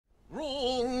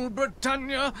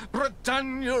Britannia,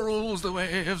 Britannia rules the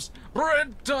waves.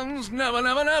 Britons never,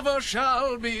 never, never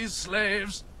shall be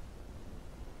slaves.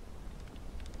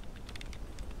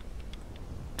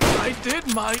 I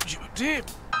did my duty.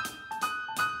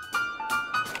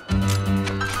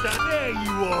 There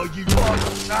you are, you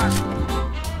bastard!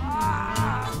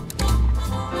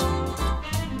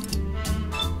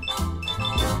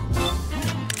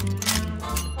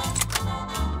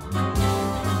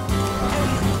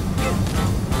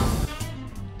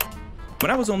 When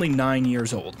I was only 9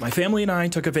 years old, my family and I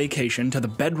took a vacation to the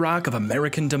bedrock of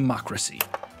American democracy,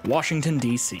 Washington,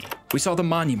 D.C. We saw the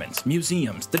monuments,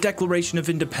 museums, the Declaration of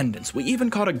Independence. We even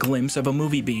caught a glimpse of a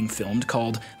movie being filmed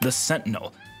called The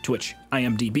Sentinel, to which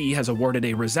IMDb has awarded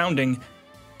a resounding,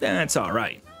 "That's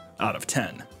alright," out of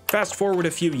 10. Fast forward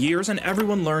a few years and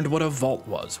everyone learned what a vault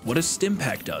was, what a stim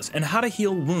pack does, and how to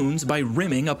heal wounds by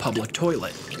rimming a public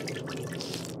toilet.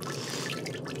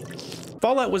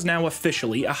 Fallout was now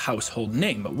officially a household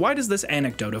name, but why does this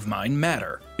anecdote of mine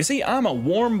matter? You see, I'm a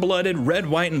warm-blooded, red,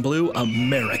 white, and blue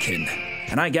American.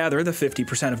 And I gather the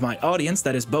 50% of my audience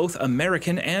that is both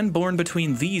American and born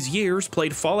between these years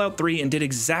played Fallout 3 and did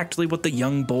exactly what the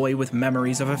young boy with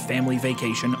memories of a family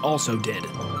vacation also did.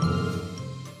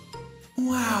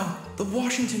 Wow, the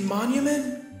Washington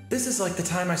Monument? This is like the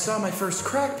time I saw my first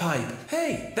crack pipe.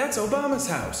 Hey, that's Obama's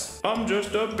house. I'm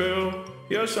just a bill.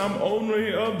 Yes, I'm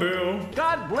only a bill.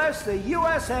 God bless the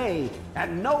USA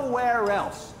and nowhere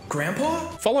else. Grandpa?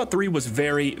 Fallout 3 was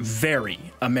very, very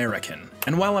American.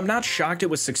 And while I'm not shocked it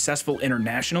was successful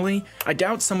internationally, I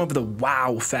doubt some of the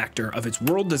wow factor of its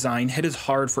world design hit as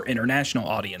hard for international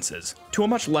audiences. To a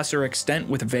much lesser extent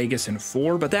with Vegas and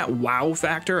 4, but that wow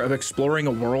factor of exploring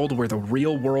a world where the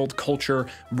real world culture,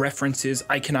 references,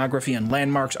 iconography, and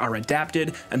landmarks are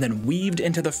adapted and then weaved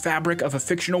into the fabric of a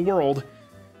fictional world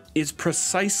is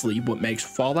precisely what makes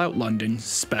Fallout London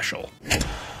special.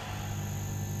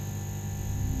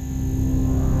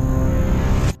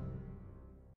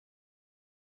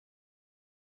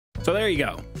 So there you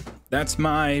go. That's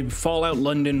my Fallout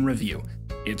London review.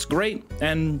 It's great,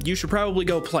 and you should probably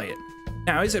go play it.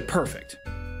 Now, is it perfect?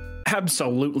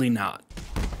 Absolutely not.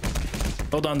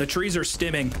 Hold on, the trees are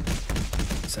stimming.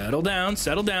 Settle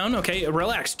down, okay,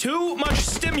 relax. Too much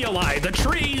stimuli, the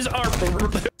trees are...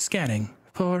 Scanning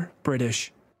for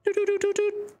British.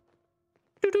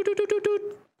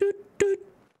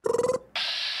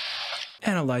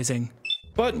 Analyzing.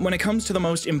 But when it comes to the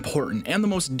most important and the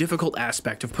most difficult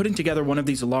aspect of putting together one of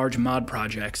these large mod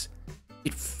projects,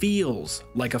 it feels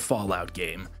like a Fallout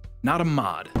game, not a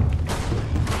mod.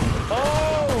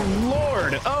 Oh,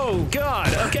 Lord. Oh,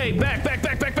 God. Okay, back.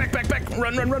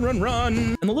 Run.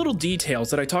 And the little details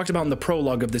that I talked about in the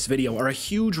prologue of this video are a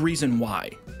huge reason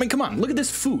why. I mean, come on, look at this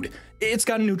food. It's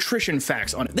got nutrition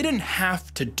facts on it. They didn't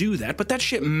have to do that, but that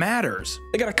shit matters.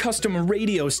 They got a custom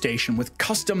radio station with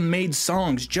custom-made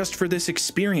songs just for this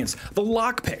experience. The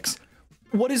lockpicks.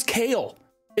 What is kale?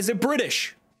 Is it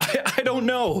British? I don't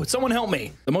know. Someone help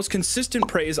me. The most consistent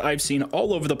praise I've seen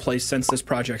all over the place since this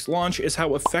project's launch is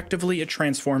how effectively it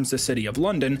transforms the city of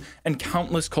London and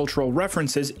countless cultural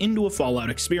references into a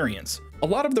Fallout experience. A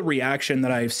lot of the reaction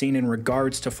that I've seen in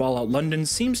regards to Fallout London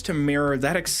seems to mirror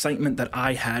that excitement that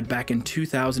I had back in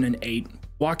 2008,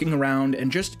 walking around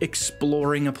and just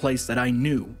exploring a place that I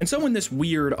knew. And so in this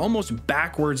weird, almost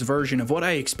backwards version of what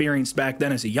I experienced back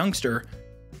then as a youngster,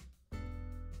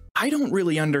 I don't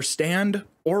really understand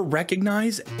or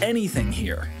recognize anything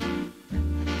here.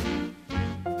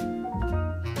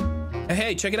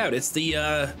 Hey, check it out. It's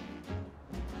the,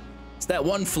 it's that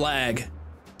one flag.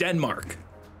 Denmark.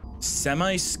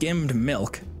 Semi-skimmed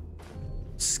milk.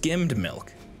 Skimmed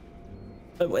milk.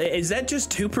 Is that just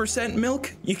 2%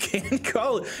 milk? You can't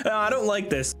call it. No, I don't like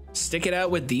this. Stick it out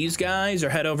with these guys or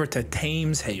head over to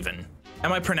Thames Haven.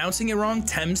 Am I pronouncing it wrong?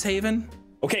 Thames Haven?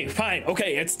 Okay, fine.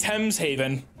 Okay, it's Thames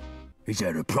Haven. Is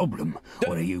there a problem,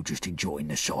 or are you just enjoying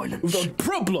the silence? The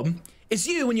problem is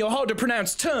you and your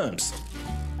hard-to-pronounce terms.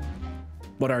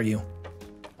 What are you?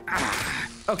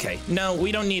 Okay, no,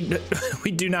 we don't need... we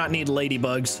do not need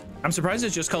ladybugs. I'm surprised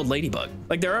it's just called Ladybug.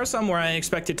 Like, there are some where I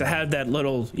expect it to have that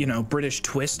little, you know, British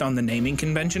twist on the naming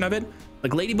convention of it.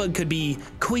 Like, Ladybug could be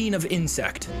Queen of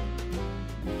Insect.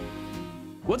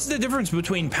 What's the difference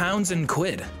between pounds and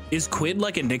quid? Is quid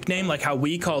like a nickname, like how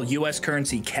we call US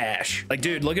currency cash? Like,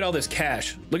 dude, look at all this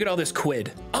cash. Look at all this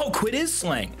quid. Oh, quid is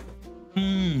slang.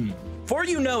 Before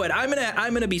you know it, I'm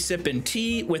gonna be sipping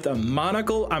tea with a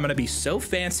monocle. I'm gonna be so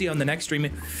fancy on the next stream.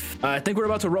 I think we're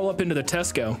about to roll up into the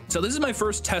Tesco. So this is my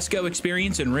first Tesco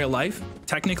experience in real life,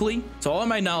 technically. So all of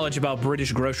my knowledge about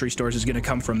British grocery stores is gonna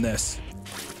come from this.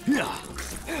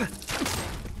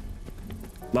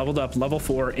 Leveled up, level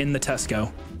 4 in the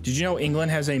Tesco. Did you know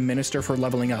England has a minister for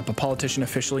leveling up, a politician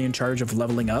officially in charge of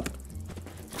leveling up?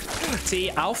 See,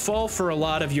 I'll fall for a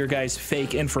lot of your guys'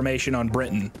 fake information on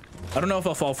Britain. I don't know if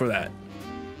I'll fall for that.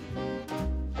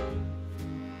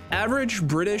 Average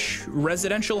British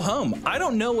residential home. I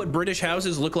don't know what British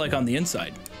houses look like on the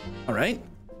inside. All right.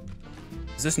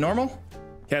 Is this normal?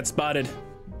 Cat spotted.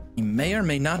 He may or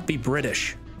may not be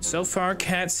British. So far,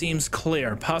 cat seems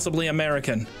clear, possibly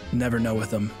American. Never know with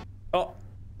them. Oh,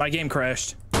 my game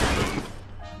crashed. I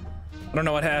don't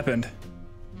know what happened.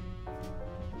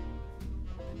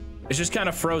 It just kind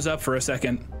of froze up for a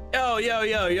second.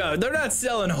 Yo. They're not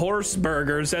selling horse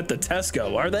burgers at the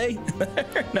Tesco, are they?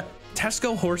 No.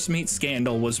 Tesco horse meat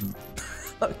scandal was...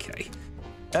 Okay.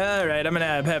 All right, I'm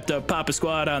gonna have to pop a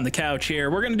squat on the couch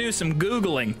here. We're gonna do some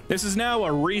Googling. This is now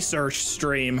a research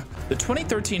stream. The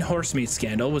 2013 horse meat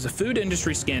scandal was a food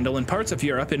industry scandal in parts of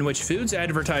Europe in which foods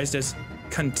advertised as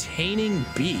containing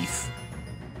beef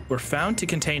were found to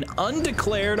contain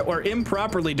undeclared or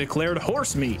improperly declared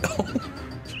horse meat.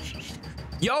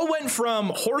 Y'all went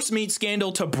from horse meat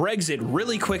scandal to Brexit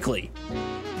really quickly.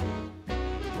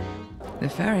 The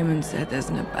ferryman said there's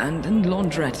an abandoned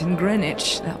laundrette in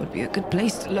Greenwich. That would be a good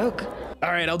place to look.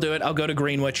 All right, I'll do it. I'll go to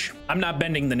Greenwich. I'm not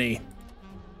bending the knee.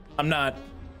 I'm not.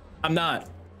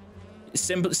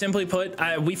 Simply put,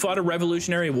 we fought a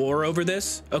revolutionary war over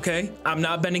this, okay? I'm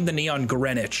not bending the knee on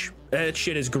Greenwich. That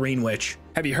shit is Greenwich.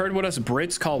 Have you heard what us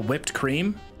Brits call whipped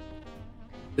cream?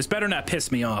 This better not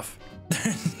piss me off.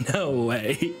 No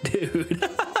way, dude.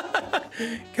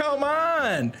 Come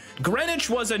on. Greenwich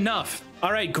was enough.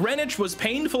 All right, Greenwich was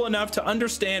painful enough to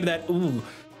understand that, ooh,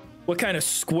 what kind of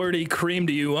squirty cream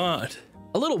do you want?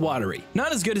 A little watery,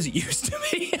 not as good as it used to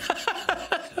be.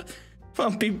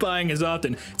 Won't be buying as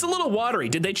often. It's a little watery.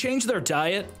 Did they change their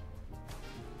diet?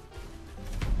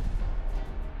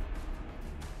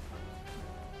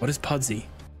 What is Pudsey?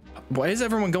 Why is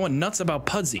everyone going nuts about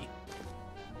Pudsey?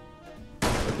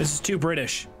 This is too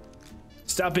British.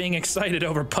 Stop being excited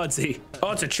over Pudsey.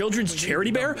 Oh, it's a children's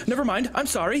charity bear? Never mind. I'm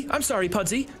sorry,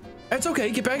 Pudsey. It's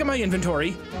okay. Get back in my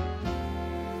inventory.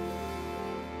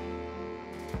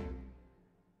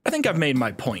 I think I've made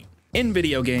my point. In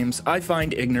video games, I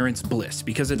find ignorance bliss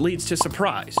because it leads to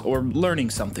surprise or learning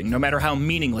something, no matter how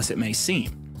meaningless it may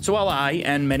seem. So while I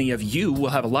and many of you will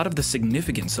have a lot of the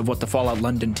significance of what the Fallout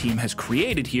London team has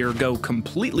created here go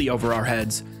completely over our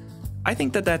heads, I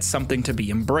think that that's something to be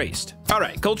embraced. All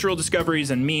right, cultural discoveries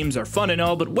and memes are fun and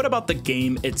all, but what about the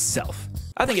game itself?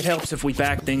 I think it helps if we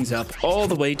back things up all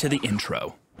the way to the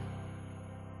intro.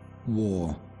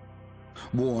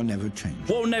 War never changes.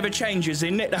 War never changes,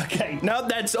 isn't it? Okay, now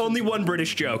that's only one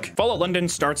British joke. Fallout London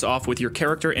starts off with your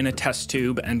character in a test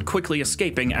tube and quickly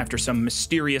escaping after some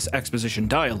mysterious exposition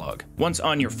dialogue. Once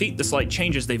on your feet, the slight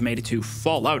changes they've made it to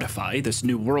Falloutify this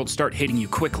new world start hitting you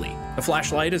quickly. The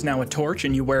flashlight is now a torch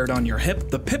and you wear it on your hip.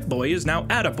 The Pip-Boy is now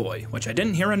Attaboy, which I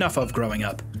didn't hear enough of growing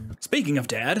up. Speaking of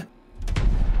Dad.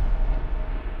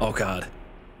 Oh God.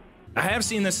 I have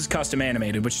seen this as custom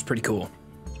animated, which is pretty cool.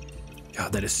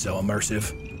 God, that is so immersive.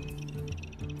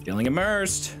 Feeling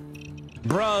immersed.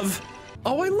 Bruv.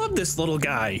 Oh, I love this little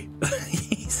guy.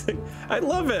 I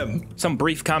love him. Some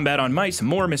brief combat on mice,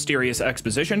 more mysterious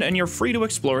exposition, and you're free to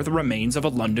explore the remains of a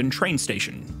London train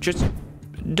station. Just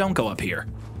don't go up here.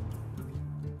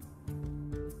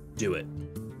 Do it.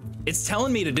 It's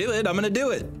telling me to do it. I'm gonna do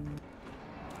it.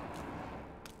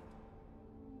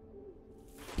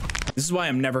 This is why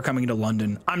I'm never coming to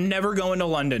London. I'm never going to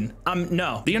London.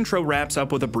 No. The intro wraps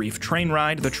up with a brief train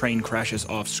ride, the train crashes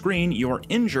off screen, you're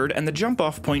injured, and the jump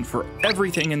off point for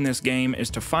everything in this game is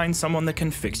to find someone that can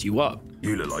fix you up.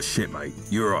 You look like shit, mate.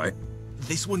 You alright?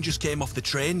 This one just came off the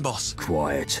train, boss.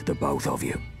 Quiet, the both of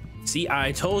you. See,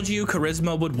 I told you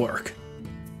charisma would work.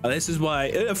 This is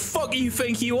why, the fuck you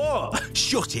think you are?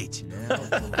 Shut it.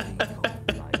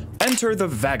 Enter the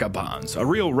Vagabonds, a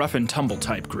real rough and tumble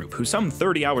type group who some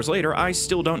 30 hours later I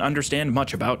still don't understand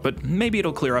much about, but maybe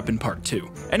it'll clear up in part 2.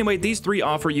 Anyway, these three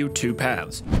offer you two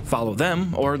paths. Follow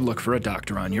them or look for a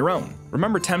doctor on your own.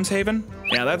 Remember Thames Haven?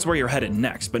 Yeah, that's where you're headed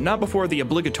next, but not before the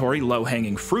obligatory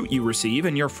low-hanging fruit you receive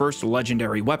in your first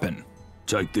legendary weapon.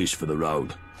 Take this for the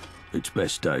road. Its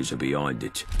best days are behind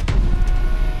it.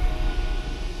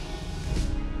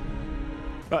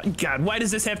 God, why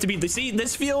does this have to be the... See,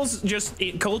 this feels just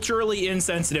culturally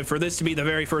insensitive for this to be the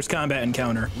very first combat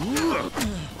encounter.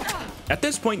 At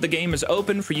this point, the game is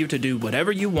open for you to do whatever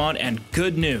you want, and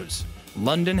good news.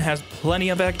 London has plenty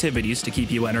of activities to keep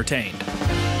you entertained.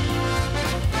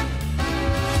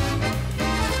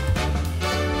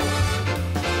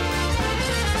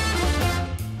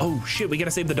 Oh shit, we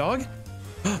gotta save the dog?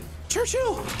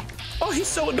 Churchill! Oh, he's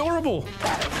so adorable.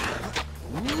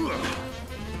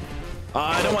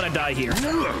 I don't want to die here.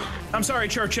 I'm sorry,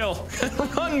 Churchill.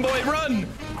 Run, boy, run.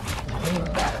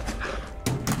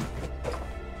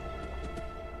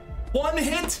 One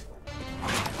hit.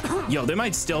 Yo, they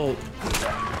might still...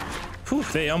 Whew,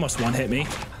 they almost one-hit me.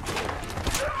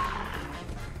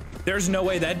 There's no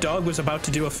way that dog was about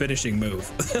to do a finishing move.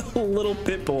 Little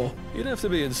pit bull. You'd have to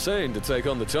be insane to take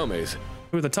on the Tommies.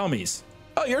 Who are the Tommies?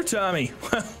 Oh, you're Tommy.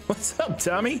 What's up,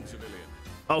 Tommy?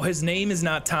 Oh, his name is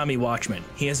not Tommy Watchman.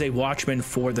 He is a watchman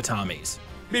for the Tommies.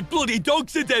 Me bloody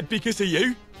dogs are dead because of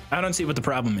you. I don't see what the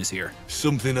problem is here.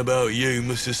 Something about you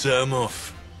must have set them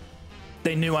off.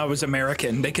 They knew I was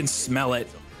American. They can smell it.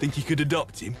 Think you could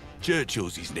adopt him?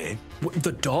 Churchill's his name.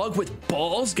 The dog with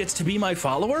balls gets to be my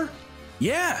follower?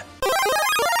 Yeah.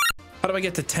 How do I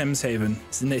get to Thames Haven?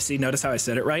 See, notice how I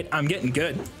said it right? I'm getting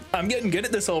good. I'm getting good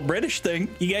at this whole British thing.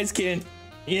 You guys can't...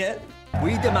 Yeah.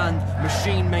 We demand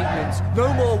machine maintenance,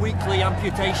 no more weekly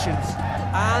amputations,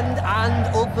 and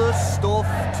other stuff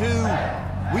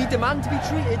too. We demand to be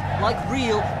treated like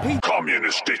real people.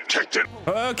 Communist detected.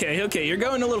 Okay, you're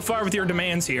going a little far with your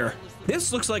demands here.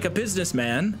 This looks like a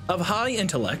businessman of high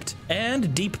intellect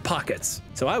and deep pockets.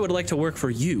 So I would like to work for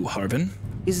you, Harbin.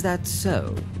 Is that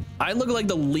so? I look like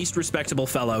the least respectable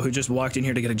fellow who just walked in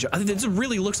here to get a job. This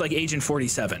really looks like Agent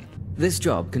 47. This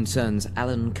job concerns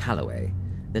Alan Calloway,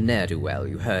 the ne'er-do-well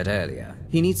you heard earlier.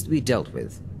 He needs to be dealt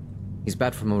with. He's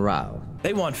bad for morale.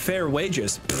 They want fair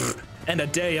wages and a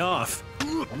day off.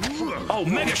 Oh,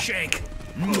 Mega Shank.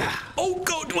 Oh,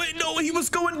 God, wait, no, he was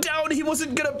going down. He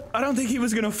wasn't gonna, I don't think he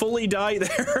was gonna fully die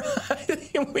there.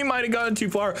 We might have gone too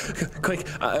far. Quick,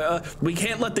 we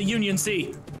can't let the Union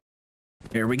see.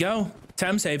 Here we go.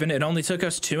 Thames Haven, it only took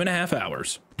us 2.5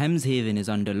 hours. Thames Haven is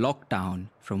under lockdown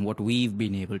from what we've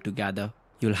been able to gather.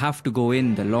 You'll have to go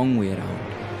in the long way around.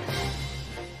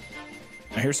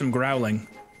 I hear some growling.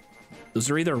 Those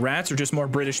are either rats or just more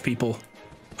British people.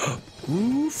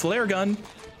 Ooh, flare gun.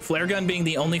 Flare gun being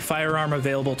the only firearm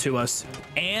available to us.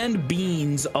 And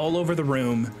beans all over the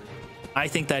room. I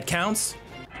think that counts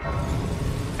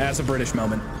as a British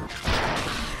moment.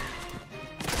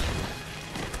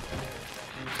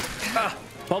 Ah,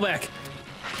 fall back.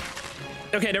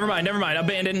 Okay, never mind.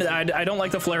 Abandoned. I don't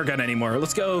like the flare gun anymore.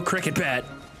 Let's go cricket bat.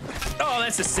 Oh,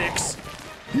 that's a 6.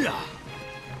 Yeah.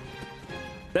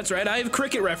 That's right, I have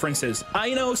cricket references.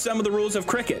 I know some of the rules of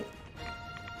cricket.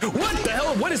 What the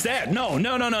hell? What is that? No.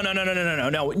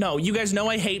 You guys know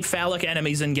I hate phallic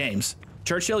enemies in games.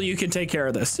 Churchill, you can take care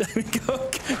of this. Go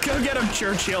get him,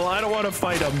 Churchill. I don't want to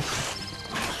fight him.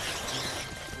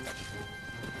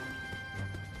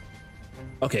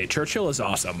 Okay, Churchill is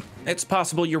awesome. It's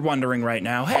possible you're wondering right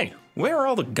now, hey, where are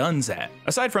all the guns at?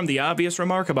 Aside from the obvious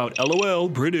remark about LOL,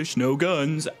 British, no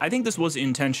guns, I think this was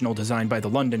intentional design by the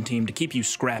London team to keep you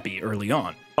scrappy early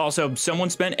on. Also, someone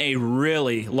spent a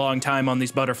really long time on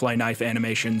these butterfly knife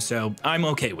animations, so I'm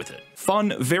okay with it.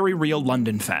 Fun, very real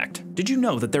London fact. Did you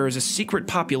know that there is a secret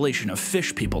population of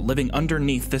fish people living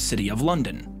underneath the city of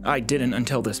London? I didn't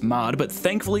until this mod, but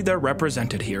thankfully they're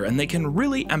represented here and they can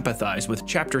really empathize with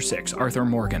Chapter 6, Arthur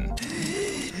Morgan.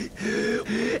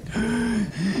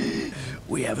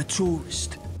 We have a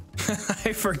tourist.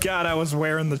 I forgot I was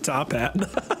wearing the top hat.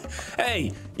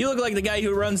 Hey, you look like the guy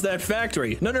who runs that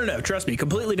factory. No, trust me,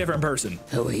 completely different person.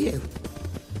 Who are you?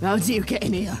 How did you get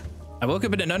in here? I woke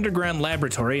up in an underground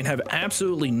laboratory and have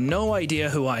absolutely no idea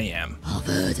who I am. I've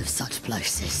heard of such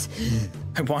places.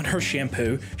 I want her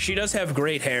shampoo. She does have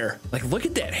great hair. Like, look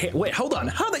at that hair. Wait, hold on.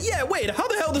 How the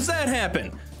hell does that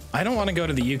happen? I don't want to go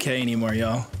to the UK anymore,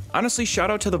 y'all. Honestly, shout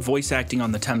out to the voice acting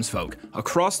on the Thames folk.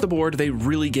 Across the board, they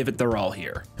really give it their all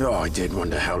here. Oh, I did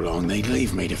wonder how long they'd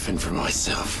leave me to fend for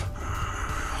myself.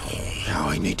 Now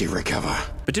I need to recover.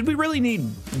 But did we really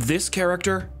need this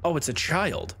character? Oh, it's a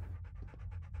child.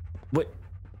 What?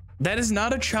 That is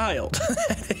not a child.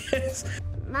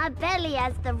 My belly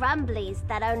has the rumblies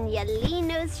that only a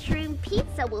Lino's Shroom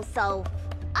Pizza will solve.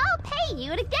 I'll pay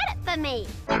you to get it for me.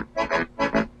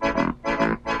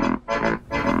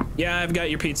 Yeah, I've got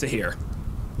your pizza here.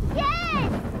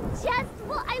 Yes! Just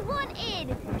what I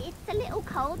wanted. It's a little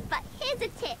cold, but here's a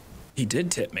tip. He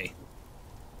did tip me.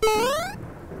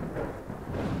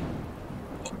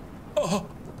 Oh,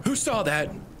 who saw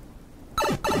that?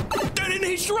 And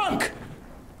he shrunk!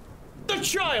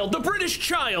 The British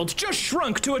child, just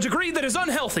shrunk to a degree that is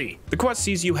unhealthy. The quest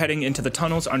sees you heading into the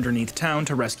tunnels underneath town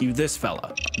to rescue this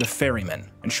fella, the ferryman,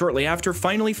 and shortly after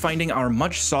finally finding our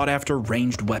much sought after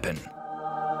ranged weapon.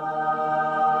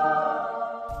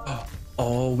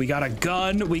 Oh, we got a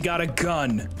gun,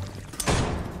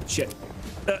 Shit,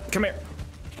 come here.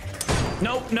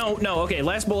 No, no, no. Okay,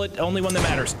 last bullet, only one that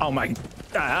matters. Oh my.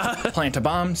 Plant a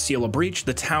bomb, seal a breach,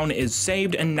 the town is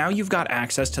saved, and now you've got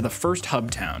access to the first hub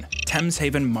town, Thames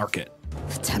Haven Market.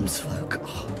 The Thames folk,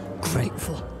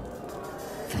 grateful.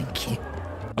 Thank you.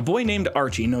 A boy named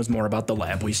Archie knows more about the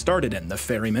lab we started in. The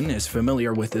ferryman is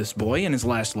familiar with this boy and his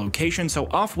last location, so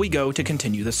off we go to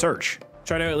continue the search.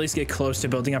 Try to at least get close to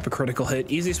building up a critical hit.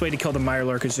 Easiest way to kill the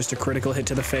Mirelurk is just a critical hit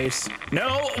to the face.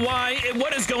 No, why?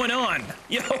 What is going on?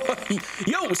 Yo,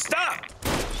 yo, stop!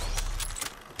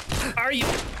 Are you?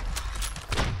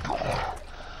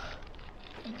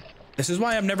 This is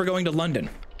why I'm never going to London.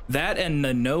 That and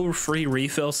the no free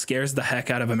refill scares the heck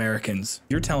out of Americans.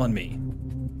 You're telling me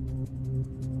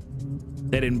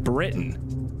that in Britain,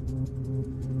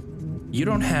 you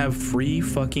don't have free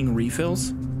fucking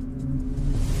refills?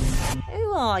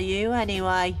 Who are you,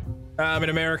 anyway? I'm an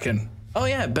American. Oh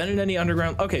yeah, been in any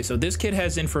underground. Okay, so this kid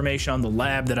has information on the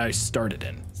lab that I started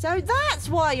in. So that's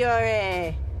why you're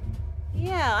here.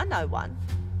 Yeah, I know one.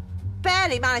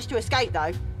 Barely managed to escape,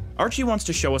 though. Archie wants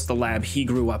to show us the lab he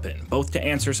grew up in, both to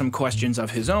answer some questions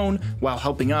of his own while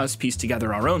helping us piece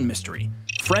together our own mystery.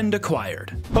 Friend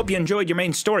acquired. Hope you enjoyed your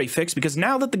main story fix, because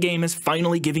now that the game is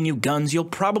finally giving you guns, you'll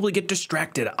probably get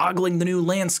distracted ogling the new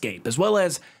landscape, as well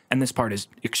as, and this part is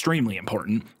extremely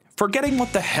important, forgetting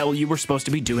what the hell you were supposed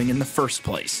to be doing in the first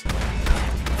place.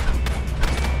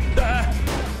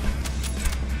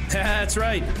 That's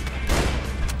right.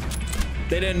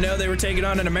 They didn't know they were taking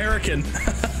on an American.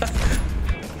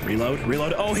 Reload,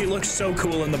 reload. Oh, he looks so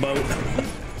cool in the boat.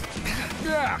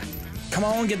 Come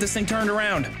on, get this thing turned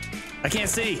around. I can't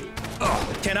see.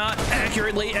 Cannot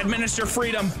accurately administer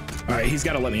freedom. All right, he's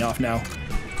got to let me off now.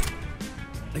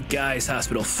 The Guy's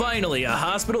Hospital. Finally, a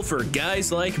hospital for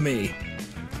guys like me.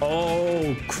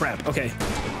 Oh, crap. Okay.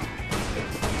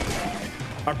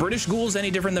 Are British ghouls any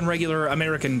different than regular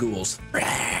American ghouls?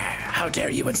 How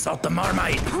dare you insult the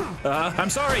Marmite?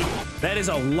 I'm sorry. That is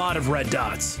a lot of red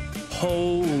dots.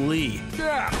 Holy.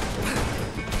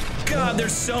 God,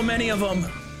 there's so many of them.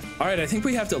 All right, I think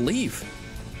we have to leave.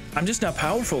 I'm just not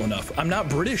powerful enough. I'm not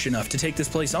British enough to take this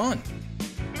place on.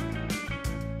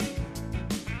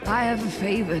 I have a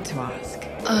favor to ask.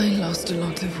 I lost a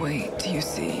lot of weight, you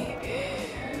see.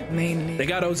 Mainly. They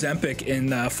got Ozempic in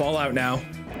Fallout now.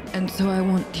 And so I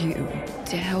want you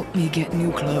to help me get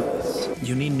new clothes.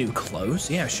 You need new clothes?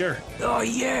 Yeah, sure. Oh,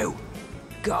 you.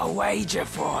 Got a wager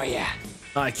for you.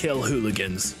 I kill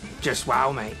hooligans. Just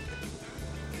wow, mate.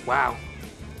 Wow.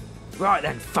 Right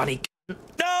then, funny.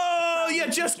 No, you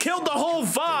just killed the whole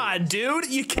VOD,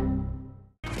 dude. You can't.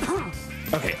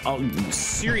 Okay,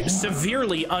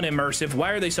 severely unimmersive.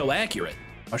 Why are they so accurate?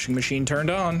 Washing machine turned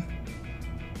on.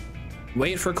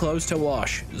 Wait for clothes to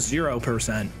wash.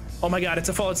 0%. Oh my God, it's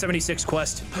a Fallout 76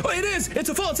 quest. Oh, it is! It's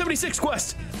a Fallout 76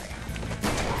 quest!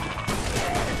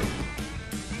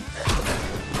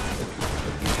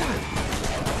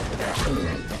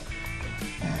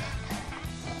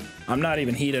 I'm not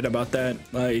even heated about that.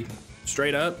 Like,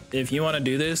 straight up, if you want to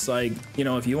do this, like, you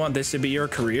know, if you want this to be your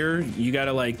career, you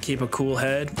gotta, like, keep a cool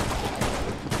head.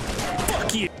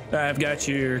 Fuck you! I've got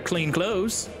your clean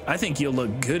clothes. I think you'll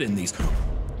look good in these.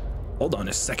 Hold on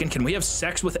a second, can we have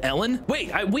sex with Ellen?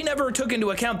 Wait, we never took into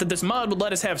account that this mod would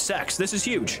let us have sex. This is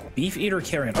huge. Beef eater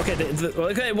carrion. Okay,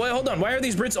 okay, well, hold on. Why are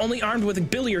these Brits only armed with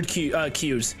billiard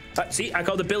cues? See, I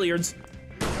called it billiards.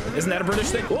 Isn't that a British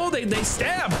thing? Oh, they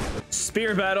stab.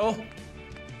 Spear battle.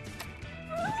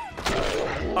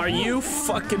 Are you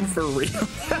fucking for real?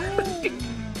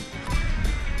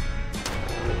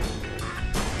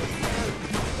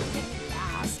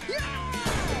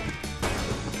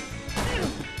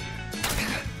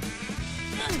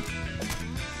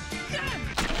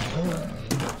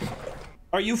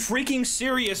 Are you freaking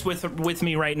serious with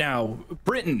me right now?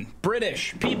 Britain,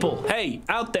 British people, hey,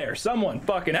 out there, someone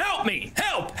fucking help me!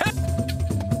 Help! Help!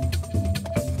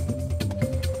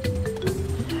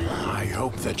 I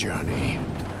hope the journey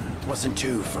wasn't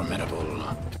too formidable.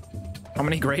 How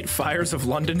many great fires of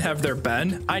London have there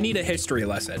been? I need a history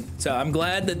lesson. So I'm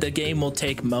glad that the game will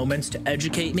take moments to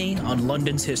educate me on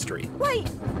London's history.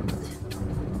 Wait!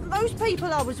 Those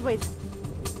people I was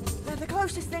with, they're the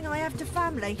closest thing I have to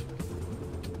family.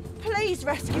 Please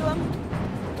rescue them,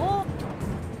 or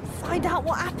find out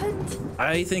what happened.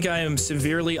 I think I am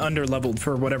severely underleveled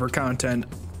for whatever content.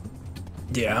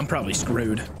 Yeah, I'm probably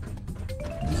screwed.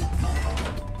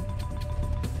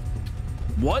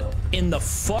 What in the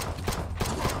fuck?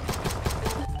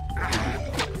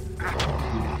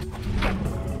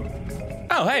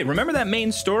 Oh, hey, remember that main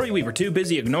story we were too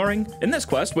busy ignoring? In this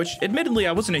quest, which admittedly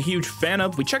I wasn't a huge fan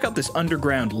of, we check out this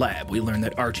underground lab. We learn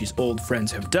that Archie's old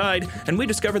friends have died, and we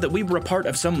discover that we were a part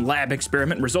of some lab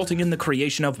experiment resulting in the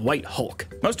creation of White Hulk.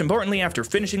 Most importantly, after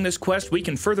finishing this quest, we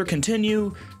can further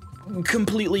continue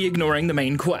completely ignoring the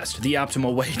main quest. The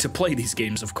optimal way to play these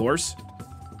games, of course.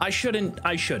 I shouldn't.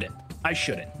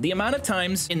 The amount of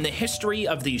times in the history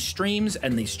of these streams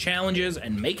and these challenges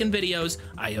and making videos,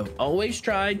 I have always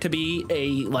tried to be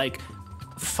a, like,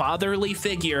 fatherly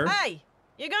figure. Hey,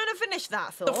 you're going to finish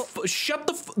that thought? Shut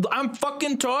the I'm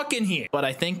fucking talking here. But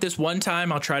I think this one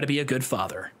time I'll try to be a good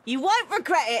father. You won't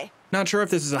regret it. Not sure if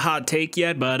this is a hot take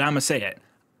yet, but I'ma say it.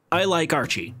 I like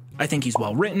Archie. I think he's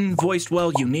well written, voiced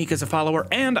well, unique as a follower,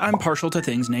 and I'm partial to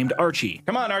things named Archie.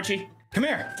 Come on, Archie. Come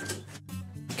here.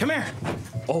 Come here.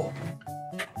 Oh.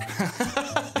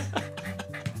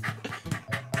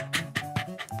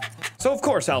 So of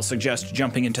course I'll suggest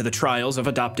jumping into the trials of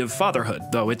adoptive fatherhood,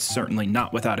 though it's certainly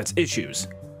not without its issues.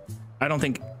 I don't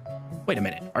think... Wait a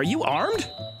minute, are you armed?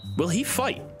 Will he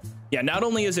fight? Yeah, not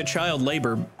only is it child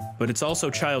labor, but it's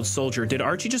also child soldier. Did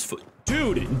Archie just...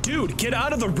 Dude, get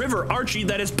out of the river, Archie,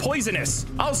 that is poisonous.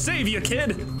 I'll save you,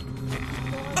 kid.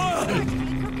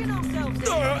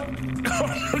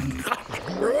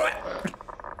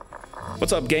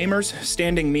 What's up, gamers?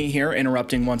 Standing me here,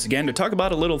 interrupting once again to talk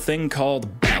about a little thing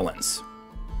called balance.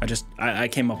 I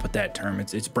came up with that term.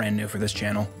 It's brand new for this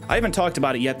channel. I haven't talked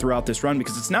about it yet throughout this run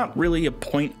because it's not really a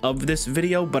point of this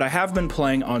video, but I have been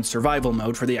playing on survival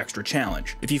mode for the extra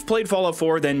challenge. If you've played Fallout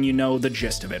 4, then you know the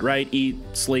gist of it, right? Eat,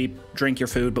 sleep, drink your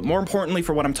food, but more importantly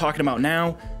for what I'm talking about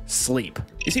now, sleep.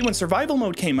 You see, when survival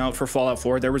mode came out for Fallout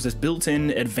 4, there was this built-in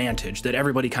advantage that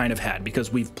everybody kind of had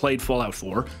because we've played Fallout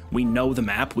 4, we know the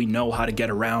map, we know how to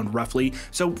get around roughly,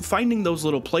 so finding those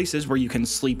little places where you can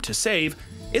sleep to save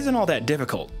isn't all that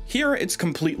difficult. Here, it's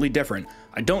completely different.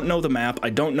 I don't know the map, I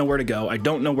don't know where to go, I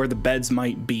don't know where the beds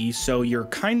might be, so you're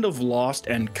kind of lost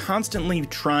and constantly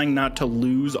trying not to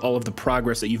lose all of the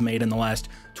progress that you've made in the last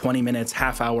 20 minutes,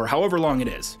 half hour, however long it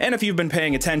is. And if you've been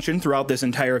paying attention throughout this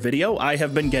entire video, I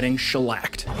have been getting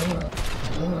shellacked.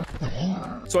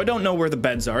 So I don't know where the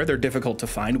beds are, they're difficult to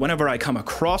find. Whenever I come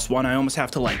across one, I almost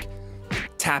have to like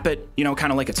tap it, you know,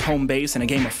 kind of like it's home base in a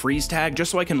game of freeze tag, just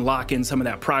so I can lock in some of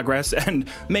that progress and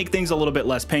make things a little bit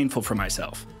less painful for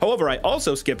myself. However, I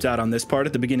also skipped out on this part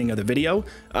at the beginning of the video.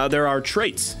 There are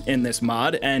traits in this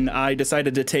mod, and I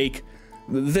decided to take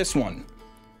this one,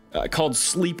 called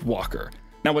Sleepwalker.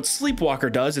 Now, what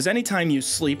Sleepwalker does is anytime you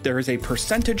sleep, there is a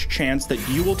percentage chance that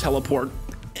you will teleport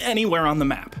anywhere on the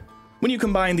map. When you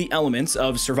combine the elements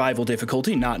of survival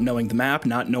difficulty, not knowing the map,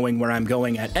 not knowing where I'm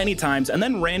going at any times, and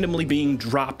then randomly being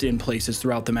dropped in places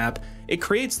throughout the map, it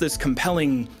creates this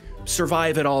compelling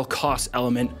survive at all costs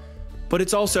element, but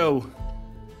it's also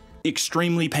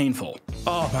extremely painful.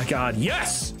 Oh my god,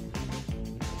 yes!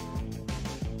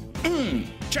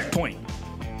 Checkpoint.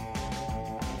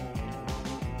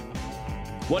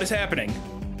 What is happening?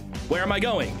 Where am I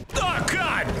going? Oh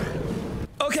god!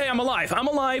 Okay, I'm alive.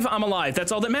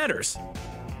 That's all that matters.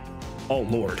 Oh,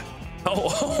 Lord.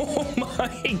 Oh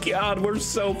my God, we're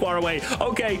so far away.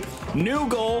 Okay, new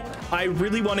goal. I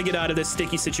really want to get out of this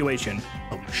sticky situation.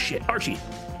 Oh, shit.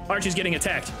 Archie's getting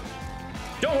attacked.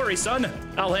 Don't worry, son.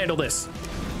 I'll handle this.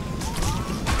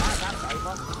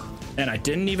 And I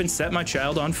didn't even set my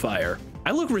child on fire. I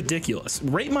look ridiculous.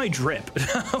 Rate my drip.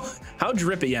 How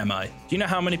drippy am I? Do you know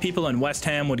how many people in West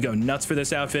Ham would go nuts for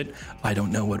this outfit? I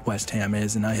don't know what West Ham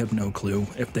is, and I have no clue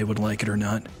if they would like it or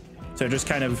not. So just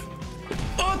kind of...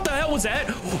 What the hell was that?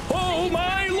 Oh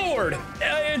my Lord!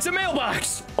 It's a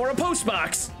mailbox or a post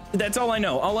box. That's all I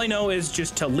know. All I know is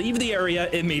just to leave the area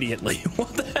immediately.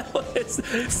 What the hell is...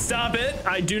 Stop it.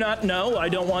 I do not know. I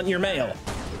don't want your mail.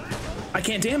 I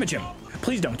can't damage him.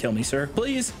 Please don't kill me, sir.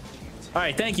 Please. All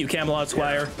right, thank you, Camelot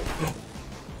Squire.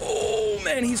 Oh,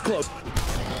 man, he's close.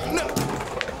 No.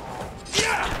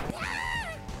 Yeah!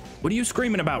 What are you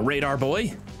screaming about, radar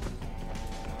boy?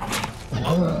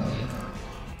 Oh.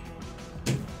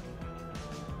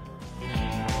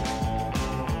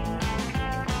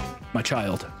 My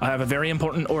child, I have a very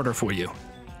important order for you.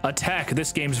 Attack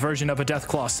this game's version of a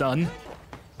Deathclaw, son.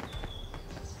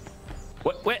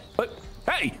 What?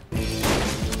 Hey!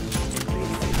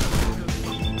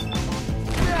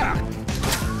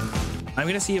 I'm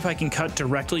gonna see if I can cut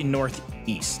directly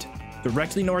northeast.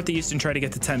 Directly northeast and try to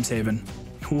get to Thames Haven.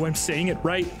 Ooh, I'm saying it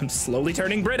right. I'm slowly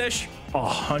turning British.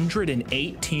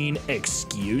 118,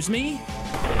 excuse me?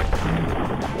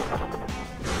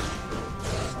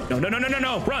 No,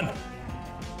 run!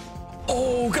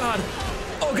 Oh, God.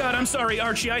 Oh God, I'm sorry,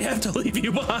 Archie. I have to leave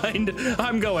you behind.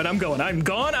 I'm going. I'm gone.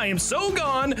 I am so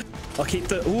gone. I'll keep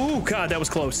the, ooh, God, that was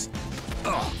close.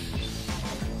 Oh.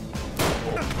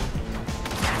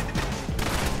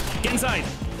 Get inside.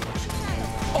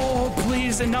 Oh,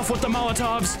 please, enough with the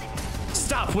Molotovs.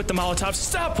 Stop with the Molotovs.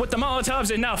 Stop with the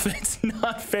Molotovs. Enough. It's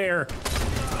not fair.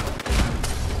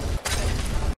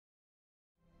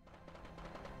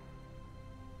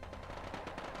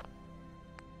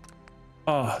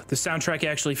 Oh, the soundtrack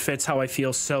actually fits how I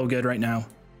feel so good right now.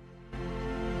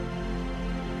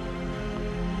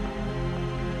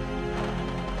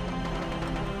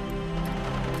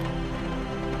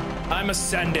 I'm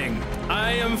ascending.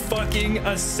 I am fucking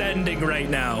ascending right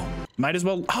now. Might as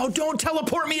well. Oh, don't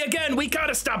teleport me again. We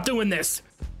gotta stop doing this.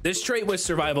 This trait with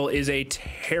survival is a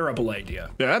terrible idea.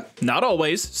 Yeah, not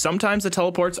always. Sometimes the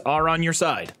teleports are on your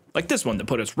side. Like this one that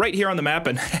put us right here on the map,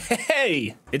 and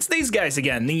hey, it's these guys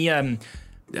again.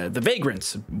 The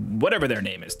vagrants, whatever their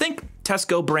name is. Think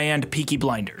Tesco brand Peaky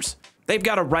Blinders. They've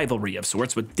got a rivalry of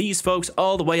sorts with these folks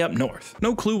all the way up north.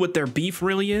 No clue what their beef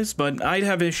really is, but I'd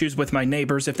have issues with my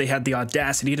neighbors if they had the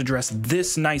audacity to dress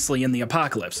this nicely in the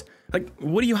apocalypse. Like,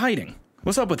 what are you hiding?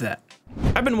 What's up with that?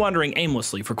 I've been wandering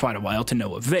aimlessly for quite a while to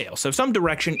no avail, so some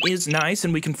direction is nice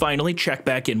and we can finally check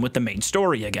back in with the main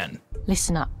story again.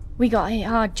 Listen up. We got hit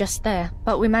hard just there,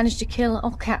 but we managed to kill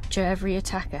or capture every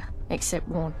attacker, except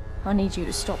one. I need you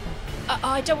to stop him.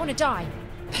 I don't want to die.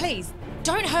 Please,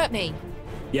 don't hurt me.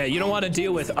 Yeah, you don't want to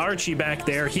deal with Archie back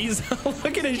there. He's,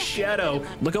 look at his shadow.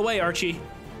 Look away, Archie.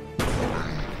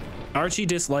 Archie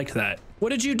disliked that. What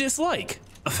did you dislike?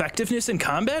 Effectiveness in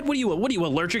combat? What are you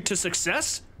allergic to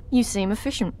success? You seem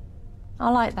efficient. I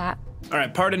like that. All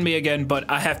right, pardon me again, but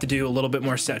I have to do a little bit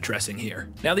more set dressing here.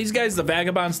 Now, these guys, the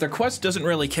Vagabonds, their quest doesn't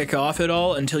really kick off at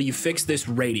all until you fix this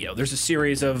radio. There's a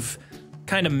series of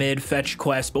kind of mid-fetch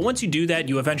quests, but once you do that,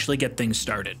 you eventually get things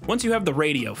started. Once you have the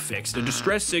radio fixed, a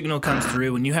distress signal comes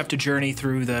through and you have to journey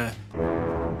through the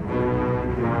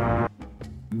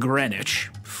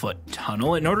Greenwich Foot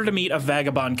Tunnel in order to meet a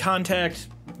Vagabond contact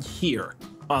here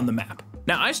on the map.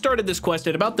 Now, I started this quest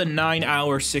at about the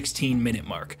 9-hour, 16-minute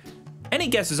mark. Any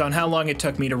guesses on how long it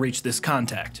took me to reach this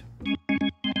contact?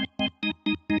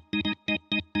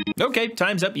 Okay,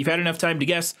 time's up. You've had enough time to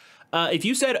guess. If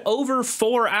you said over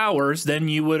 4 hours, then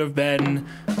you would have been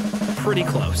pretty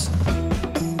close.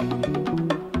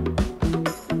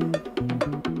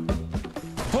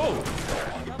 Oh!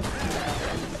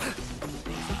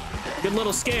 Good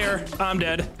little scare. I'm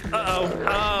dead. Uh-oh.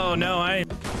 Oh, no,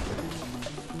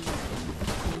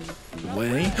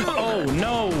 Way. Oh,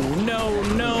 no, no,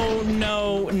 no,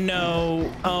 no,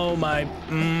 no. Oh, my.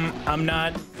 I'm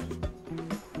not.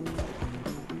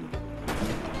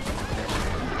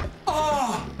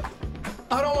 Oh!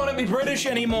 I don't want to be British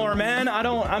anymore, man.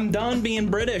 I'm done being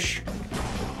British. That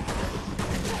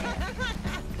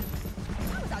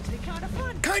was actually kind of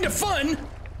fun. Kind of fun?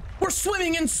 We're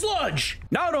swimming in sludge.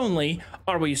 Not only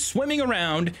are we swimming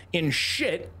around in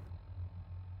shit,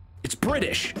 it's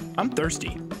British. I'm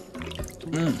thirsty.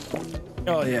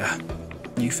 Oh, yeah.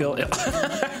 You feel ill.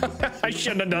 I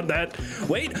shouldn't have done that.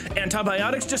 Wait,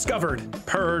 antibiotics discovered.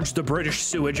 Purge the British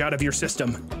sewage out of your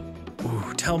system.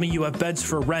 Ooh, tell me you have beds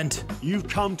for rent. You've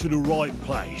come to the right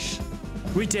place.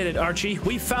 We did it, Archie.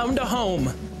 We found a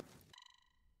home.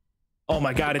 Oh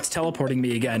my God, it's teleporting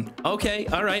me again. Okay,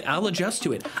 all right, I'll adjust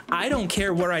to it. I don't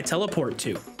care where I teleport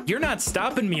to. You're not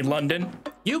stopping me, London.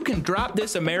 You can drop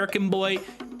this American boy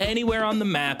anywhere on the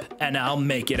map and I'll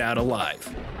make it out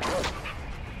alive.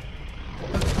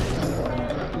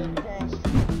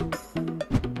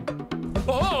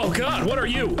 Oh God, what are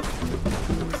you?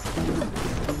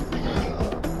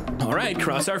 All right,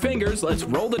 cross our fingers. Let's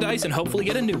roll the dice and hopefully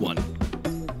get a new one.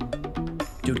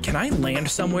 Dude, can I land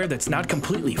somewhere that's not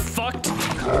completely fucked?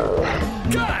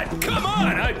 God, come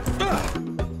on!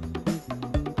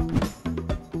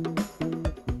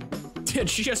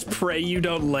 Just pray you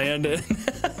don't land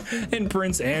in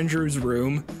Prince Andrew's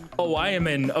room. Oh, I am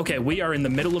in, okay, we are in the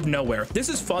middle of nowhere. This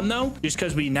is fun though, just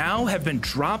because we now have been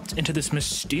dropped into this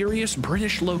mysterious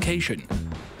British location.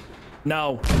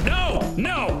 No, no,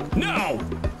 no, no!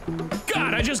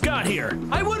 God, I just got here.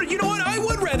 You know what? I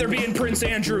would rather be in Prince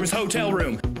Andrew's hotel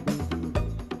room.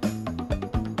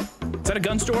 Is that a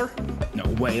gun store? No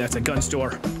way, that's a gun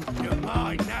store. You're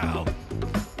mine now.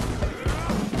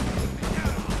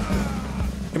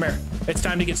 Come here. It's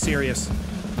time to get serious.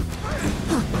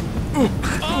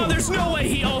 Oh, there's no way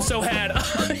he also had.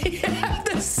 He had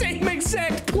the same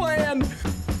exact plan.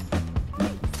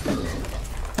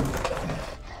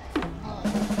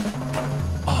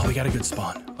 Oh, we got a good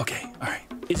spawn. Okay, all right.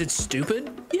 Is it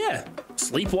stupid? Yeah.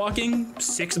 Sleepwalking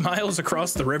 6 miles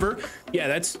across the river?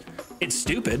 Yeah, it's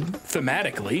stupid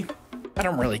thematically. I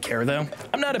don't really care though.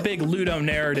 I'm not a big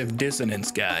ludonarrative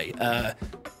dissonance guy.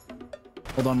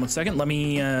 Hold on one second. Let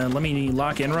me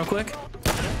lock in real quick.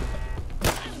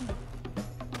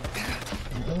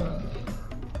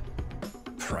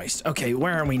 Christ. Okay,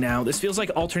 where are we now? This feels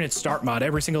like alternate start mod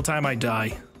every single time I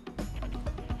die.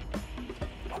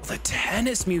 Oh, the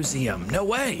tennis museum. No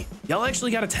way. Y'all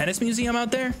actually got a tennis museum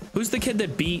out there? Who's the kid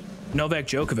that beat Novak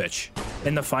Djokovic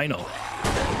in the final?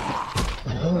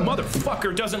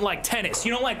 Motherfucker doesn't like tennis.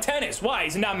 You don't like tennis. Why?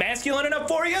 Is it not masculine enough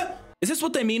for you? Is this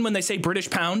what they mean when they say British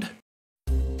pound?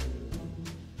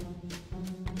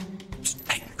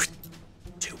 Hey,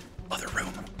 to other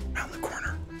room around the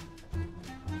corner.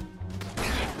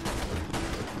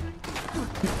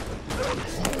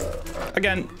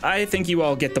 Again, I think you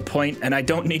all get the point, and I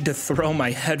don't need to throw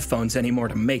my headphones anymore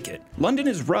to make it. London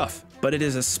is rough, but it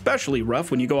is especially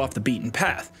rough when you go off the beaten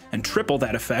path, and triple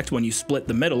that effect when you split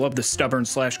the middle of the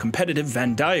stubborn/competitive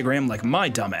Venn diagram like my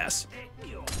dumbass.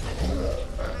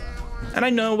 And I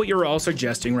know what you're all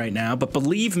suggesting right now, but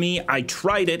believe me, I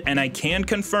tried it, and I can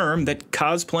confirm that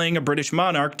cosplaying a British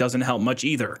monarch doesn't help much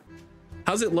either.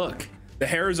 How's it look? The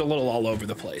hair is a little all over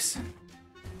the place.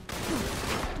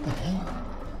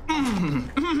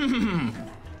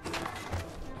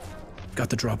 Got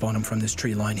the drop on him from this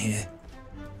tree line here.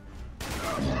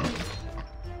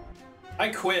 I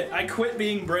quit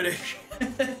being British.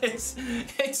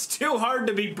 It's too hard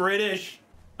to be British.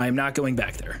 I am not going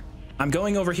back there. I'm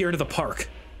going over here to the park.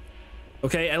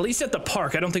 Okay, at least at the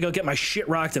park, I don't think I'll get my shit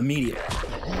rocked immediately.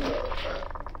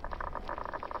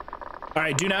 All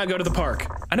right, do not go to the park.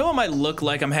 I know it might look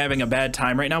like I'm having a bad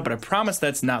time right now, but I promise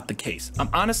that's not the case. I'm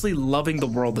honestly loving the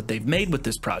world that they've made with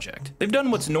this project. They've done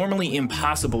what's normally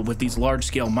impossible with these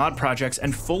large-scale mod projects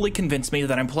and fully convinced me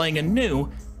that I'm playing a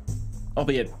new,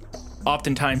 albeit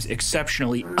oftentimes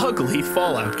exceptionally ugly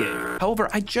Fallout game. However,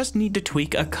 I just need to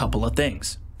tweak a couple of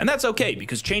things. And that's okay,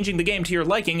 because changing the game to your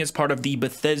liking is part of the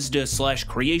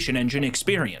Bethesda/Creation Engine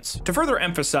experience. To further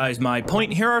emphasize my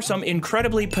point, here are some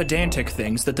incredibly pedantic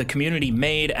things that the community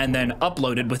made and then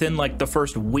uploaded within like the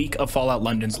first week of Fallout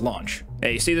London's launch.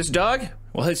 Hey, see this dog?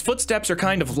 Well, his footsteps are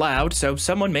kind of loud, so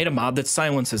someone made a mod that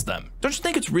silences them. Don't you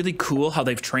think it's really cool how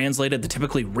they've translated the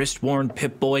typically wrist-worn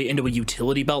Pip-Boy into a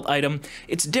utility belt item?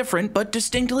 It's different, but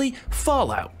distinctly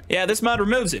Fallout. Yeah, this mod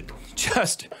removes it.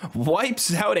 Just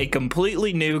wipes out a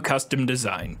completely new custom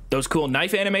design. Those cool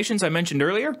knife animations I mentioned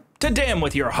earlier? To damn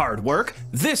with your hard work,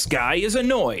 this guy is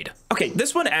annoyed. Okay,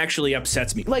 this one actually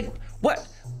upsets me. Like, what?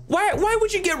 Why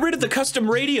would you get rid of the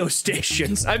custom radio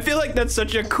stations? I feel like that's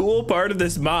such a cool part of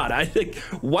this mod. I think,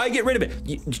 why get rid of it?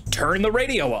 You turn the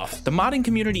radio off. The modding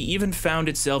community even found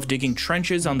itself digging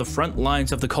trenches on the front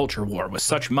lines of the culture war with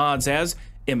such mods as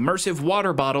immersive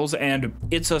water bottles and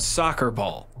it's a soccer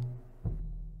ball.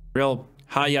 Real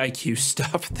high IQ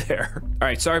stuff there. All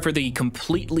right, sorry for the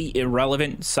completely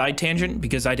irrelevant side tangent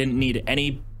because I didn't need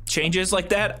any changes like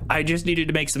that. I just needed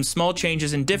to make some small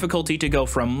changes in difficulty to go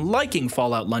from liking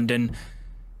Fallout London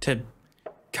to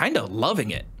kind of loving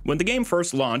it. When the game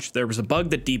first launched, there was a bug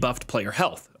that debuffed player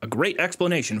health. A great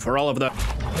explanation for all of the...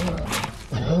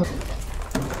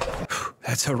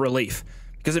 That's a relief,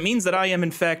 because it means that I am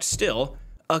in fact still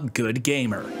a good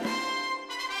gamer.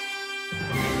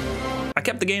 I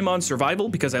kept the game on survival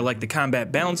because I like the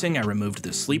combat balancing, I removed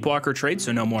the sleepwalker trait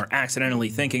so no more accidentally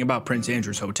thinking about Prince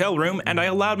Andrew's hotel room, and I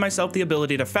allowed myself the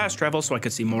ability to fast travel so I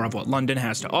could see more of what London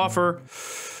has to offer,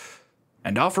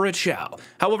 and offer it shall.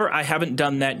 However, I haven't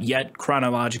done that yet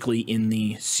chronologically in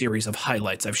the series of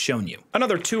highlights I've shown you.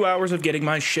 Another 2 hours of getting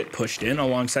my shit pushed in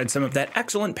alongside some of that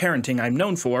excellent parenting I'm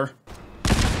known for.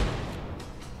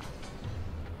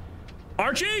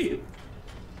 Archie!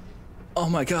 Oh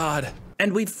my god.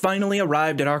 And we've finally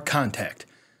arrived at our contact.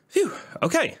 Phew,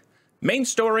 okay. Main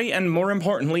story and more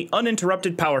importantly,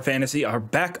 uninterrupted power fantasy are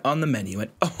back on the menu. And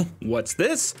oh, what's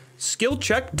this? Skill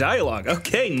check dialogue.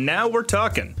 Okay, now we're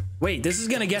talking. Wait, this is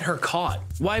gonna get her caught.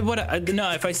 Why would I?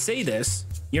 No, if I say this,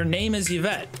 your name is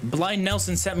Yvette. Blind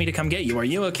Nelson sent me to come get you. Are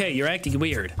you okay? You're acting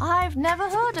weird. I've never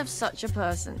heard of such a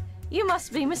person. You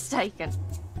must be mistaken.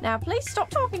 Now, please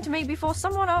stop talking to me before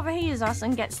someone overhears us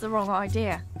and gets the wrong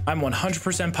idea. I'm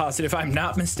 100% positive I'm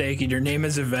not mistaken. Your name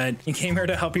is Yvette. You came here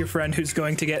to help your friend who's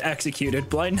going to get executed.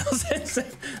 Blind Nelson.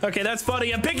 Okay, that's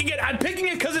funny. I'm picking it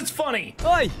because it's funny.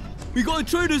 Hey, we got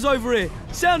intruders over here.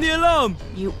 Sound the alarm.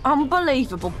 You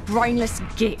unbelievable brainless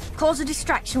git. Cause a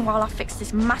distraction while I fix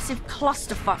this massive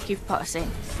clusterfuck you've put us in.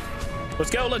 Let's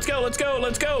go, let's go, let's go,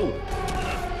 let's go.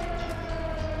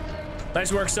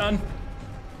 Nice work, son.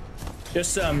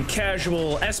 Just some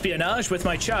casual espionage with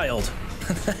my child.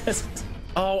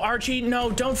 Oh, Archie, no,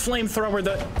 don't flamethrower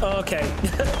the... Okay.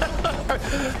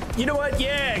 You know what?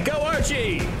 Yeah, go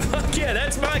Archie. Fuck yeah,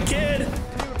 that's my kid.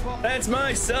 That's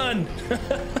my son.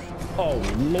 Oh,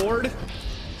 Lord.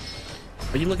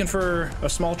 Are you looking for a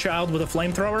small child with a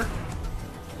flamethrower?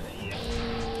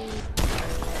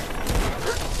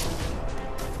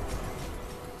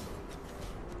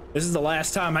 This is the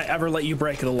last time I ever let you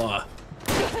break the law.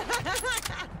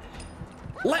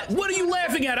 What are you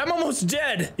laughing at? I'm almost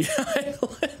dead.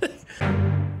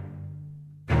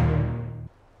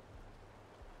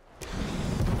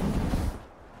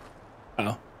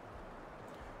 Oh.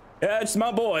 Yeah, it's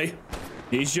my boy.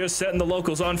 He's just setting the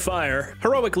locals on fire.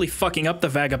 Heroically fucking up the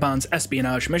Vagabond's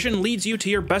espionage mission leads you to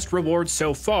your best reward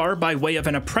so far by way of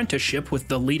an apprenticeship with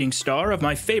the leading star of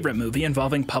my favorite movie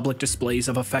involving public displays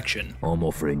of affection. I'm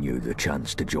offering you the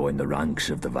chance to join the ranks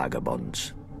of the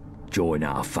Vagabonds. Join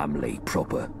our family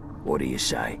proper. What do you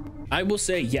say? I will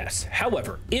say yes.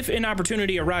 However, if an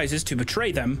opportunity arises to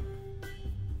betray them,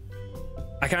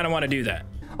 I kind of want to do that.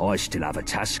 I still have a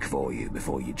task for you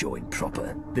before you join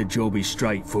proper. The job is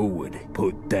straightforward.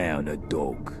 Put down a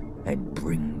dog and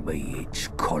bring me its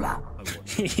collar.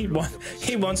 He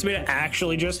wants me to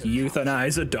actually just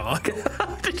euthanize a dog.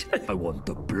 I want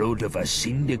the blood of a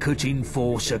syndicate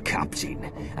enforcer captain,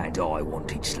 and I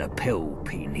want its lapel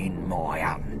pin in my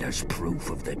hand as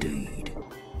proof of the deed.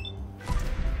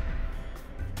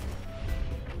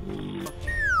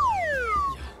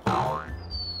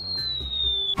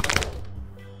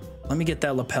 Let me get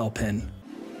that lapel pin.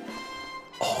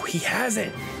 Oh, he has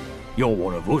it. You're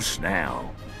one of us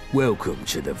now. Welcome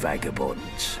to the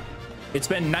Vagabonds. It's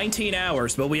been 19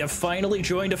 hours, but we have finally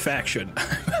joined a faction.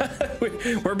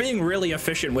 We're being really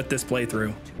efficient with this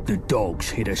playthrough. The dogs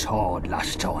hit us hard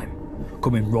last time,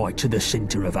 coming right to the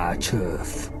center of our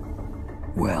turf.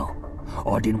 Well,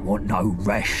 I didn't want no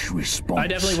rash response. I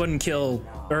definitely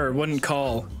wouldn't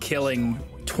call killing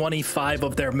 25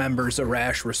 of their members a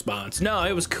rash response. No,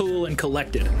 it was cool and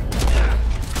collected.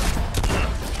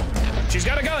 She's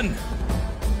got a gun.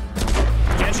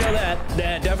 Can't show that.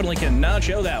 That definitely cannot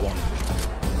show that one.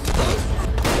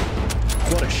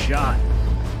 What a shot.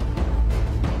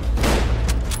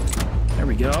 There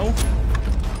we go.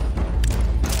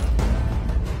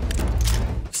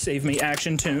 Save me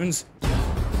action tunes.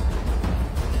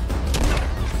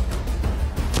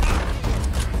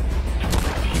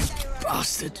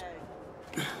 Bastard.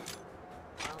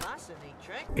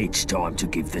 It's time to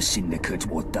give the Syndicate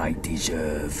what they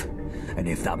deserve. And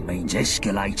if that means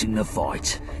escalating the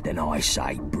fight, then I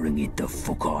say bring it the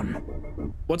fuck on.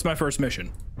 What's my first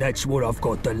mission? That's what I've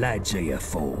got the lads here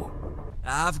for.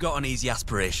 I've got an easy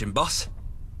aspiration, boss.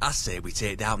 I say we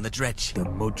take down the dredge. The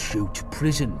Mudchute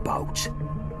prison boat?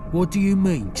 What do you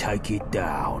mean, take it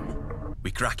down?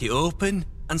 We crack it open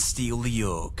and steal the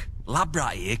yoke. Lab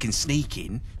rat here can sneak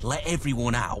in, let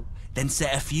everyone out, then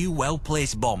set a few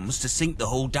well-placed bombs to sink the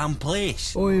whole damn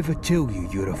place. I ever tell you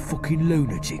you're a fucking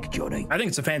lunatic, Johnny? I think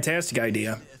it's a fantastic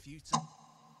idea.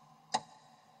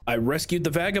 I rescued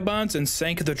the Vagabonds and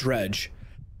sank the dredge.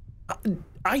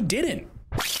 I didn't.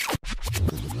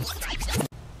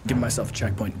 Give myself a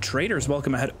checkpoint. Traders,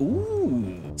 welcome ahead.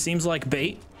 Ooh, seems like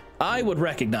bait. I would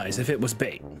recognize if it was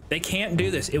bait. They can't do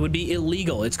this. It would be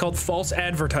illegal. It's called false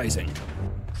advertising.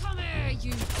 Come here,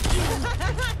 you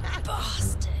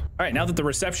bastard. All right, now that the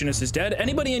receptionist is dead,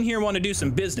 anybody in here want to do some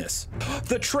business?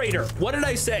 The trader. What did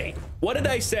I say? What did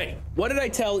I say? What did I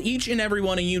tell each and every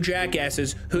one of you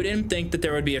jackasses who didn't think that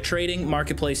there would be a trading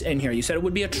marketplace in here? You said it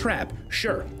would be a trap.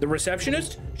 Sure. The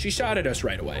receptionist? She shot at us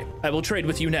right away. I will trade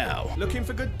with you now. Looking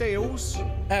for good deals?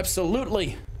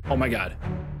 Absolutely. Oh my God.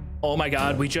 Oh my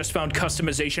God, we just found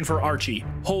customization for Archie.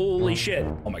 Holy shit.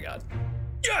 Oh my God.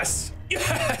 Yes!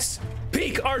 Yes!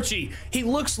 Peak Archie. He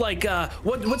looks like,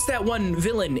 what's that one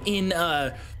villain in,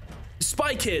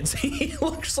 Spy Kids? He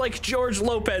looks like George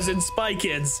Lopez in Spy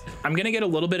Kids. I'm gonna get a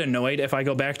little bit annoyed if I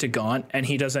go back to Gaunt and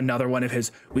he does another one of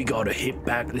his, we gotta hit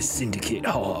back the Syndicate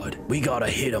hard. We gotta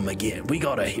hit them again. We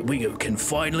can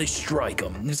finally strike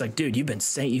them. And it's like, dude, you've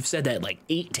said that like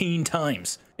 18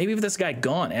 times. Maybe if this guy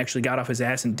Gaunt actually got off his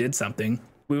ass and did something,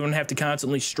 we wouldn't have to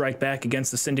constantly strike back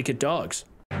against the Syndicate dogs.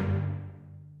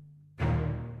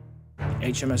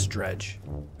 HMS Dredge.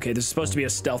 Okay, this is supposed to be a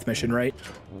stealth mission, right?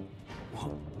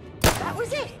 That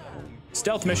was it.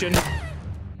 Stealth mission.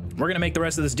 We're gonna make the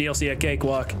rest of this DLC a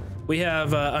cakewalk. We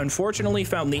have, unfortunately,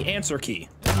 found the answer key.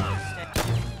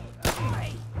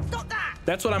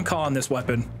 That's what I'm calling this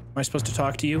weapon. Am I supposed to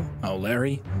talk to you? Oh,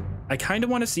 Larry. I kind of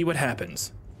want to see what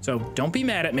happens. So don't be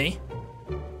mad at me.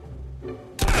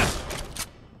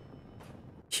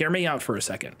 Hear me out for a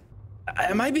second.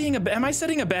 Am I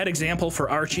setting a bad example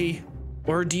for Archie?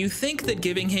 Or do you think that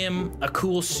giving him a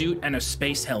cool suit and a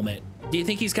space helmet, do you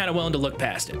think he's kind of willing to look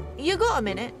past it? You got a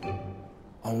minute?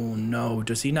 Oh no,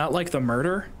 does he not like the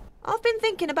murder? I've been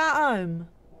thinking about home.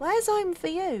 Where's home for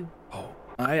you? Oh,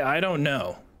 I don't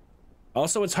know.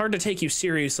 Also, it's hard to take you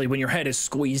seriously when your head is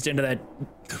squeezed into that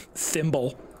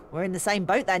thimble. We're in the same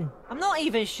boat then. I'm not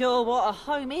even sure what a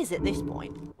home is at this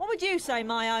point. What would you say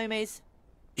my home is?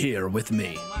 Here with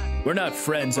me. We're not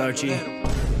friends, Archie.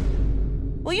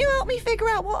 Will you help me figure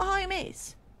out what home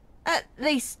is? At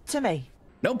least to me.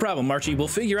 No problem, Archie. We'll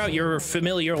figure out your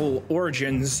familial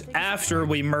origins after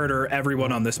we murder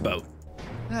everyone on this boat.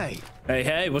 Hey.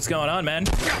 Hey, what's going on, man?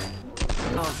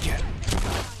 Okay.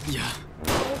 Yeah.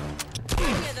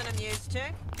 Easier than I'm used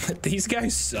to. These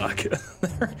guys suck.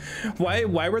 Why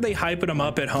were they hyping them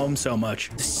up at home so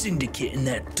much? The Syndicate and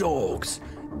that dogs.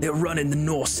 They're running the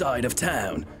north side of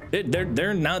town.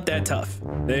 They're not that tough.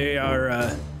 They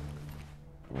are,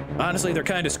 honestly, they're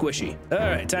kind of squishy. All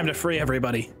right, time to free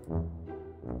everybody.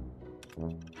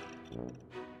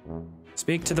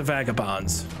 Speak to the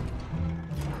vagabonds.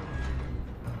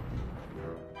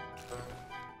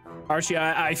 Archie,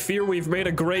 I fear we've made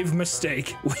a grave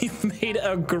mistake. We've made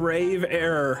a grave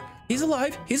error. He's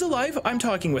alive. He's alive. I'm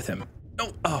talking with him.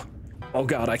 Oh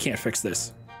God, I can't fix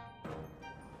this.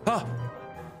 Oh.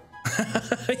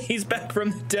 He's back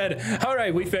from the dead. All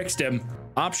right, we fixed him.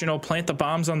 Optional, plant the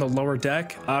bombs on the lower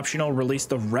deck. Optional, release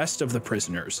the rest of the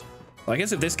prisoners. Well, I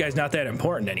guess if this guy's not that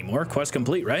important anymore, quest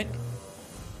complete, right?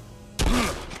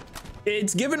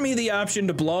 It's given me the option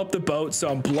to blow up the boat, so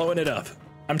I'm blowing it up.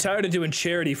 I'm tired of doing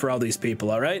charity for all these people,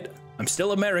 all right? I'm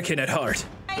still American at heart.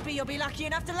 Maybe you'll be lucky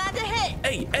enough to land a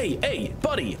hit. Hey,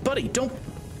 buddy, don't.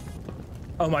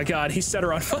 Oh my God, he set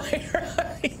her on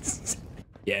fire.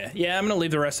 Yeah, I'm gonna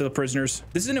leave the rest of the prisoners.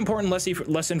 This is an important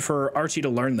lesson for Archie to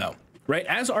learn though, right?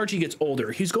 As Archie gets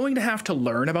older, he's going to have to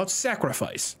learn about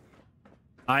sacrifice.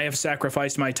 I have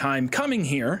sacrificed my time coming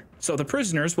here, so the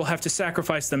prisoners will have to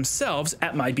sacrifice themselves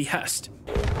at my behest.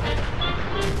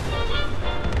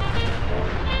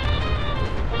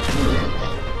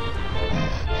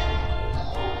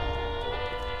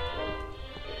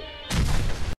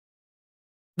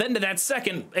 Then that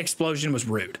second explosion was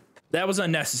rude. That was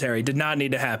unnecessary, did not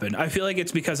need to happen. I feel like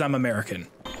it's because I'm American.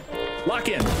 Lock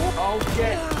in.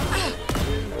 Okay.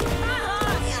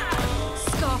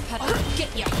 Scarpet,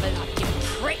 get your blood, you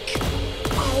prick.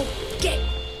 Oh, get.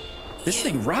 This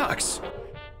thing rocks.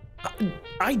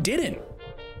 I didn't.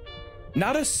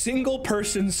 Not a single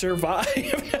person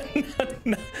survived.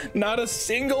 Not a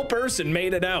single person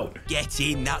made it out. Get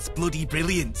in, that's bloody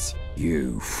brilliant.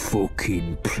 You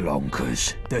fucking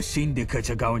plonkers. The Syndicate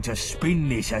are going to spin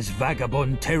this as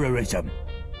vagabond terrorism.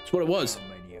 That's what it was.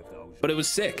 But it was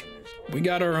sick. We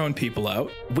got our own people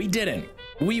out. We didn't.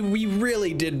 We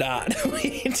really did not.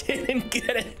 We didn't get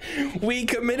it. We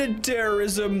committed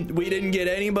terrorism. We didn't get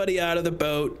anybody out of the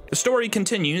boat. The story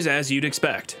continues as you'd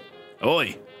expect.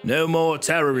 Oi, no more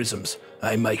terrorisms.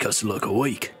 They make us look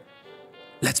weak.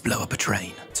 Let's blow up a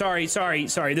train. Sorry.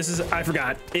 This is, I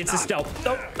forgot. It's a stealth.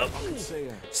 Oh.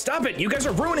 Stop it. You guys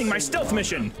are ruining my stealth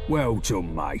mission. Well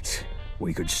done, mate.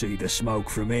 We could see the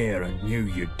smoke from here and knew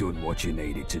you'd done what you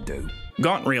needed to do.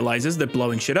 Gaunt realizes that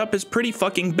blowing shit up is pretty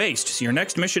fucking based, so your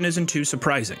next mission isn't too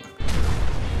surprising.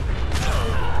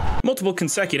 Multiple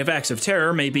consecutive acts of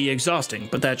terror may be exhausting,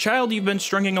 but that child you've been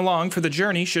stringing along for the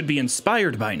journey should be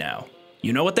inspired by now.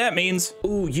 You know what that means.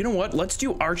 Ooh, you know what? Let's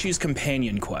do Archie's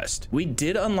companion quest. We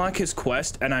did unlock his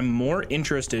quest, and I'm more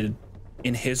interested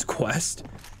in his quest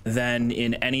than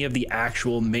in any of the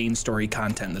actual main story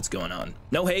content that's going on.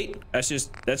 No hate. That's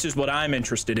just what I'm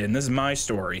interested in. This is my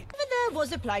story. If there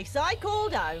was a place I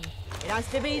called home, it has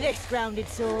to be this grounded,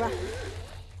 Sora.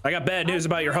 I got bad news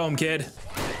about your home, kid.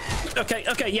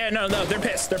 Okay, yeah, no, they're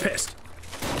pissed.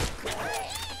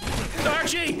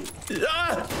 Archie!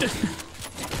 Ah!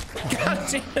 God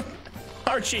damn it.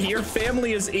 Archie, your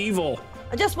family is evil.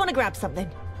 I just want to grab something.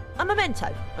 A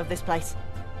memento of this place.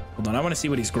 Hold on, I want to see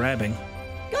what he's grabbing.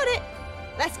 Got it.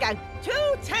 Let's go.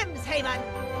 To Thames Haven.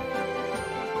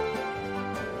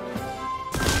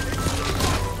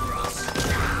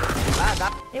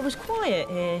 It was quiet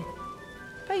here.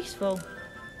 Peaceful.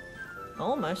 I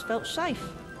almost felt safe.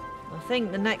 I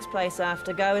think the next place I have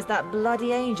to go is that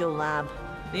bloody Angel Lab.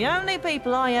 The only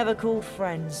people I ever called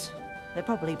friends. They're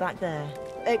probably back there.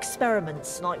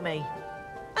 Experiments like me.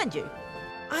 And you.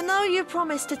 I know you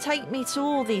promised to take me to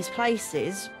all these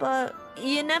places, but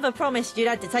you never promised you'd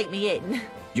had to take me in.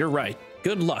 You're right.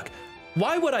 Good luck.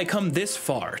 Why would I come this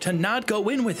far to not go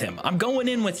in with him? I'm going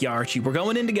in with you, Archie. We're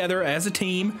going in together as a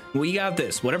team. We got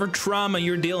this. Whatever trauma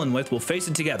you're dealing with, we'll face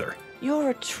it together. You're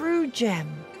a true gem.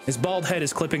 His bald head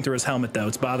is clipping through his helmet, though.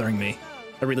 It's bothering me.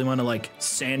 I really want to, like,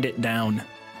 sand it down.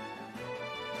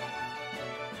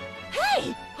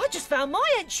 Hey! I just found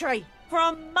my entry!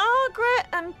 From Margaret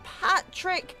and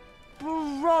Patrick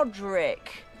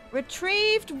Broderick.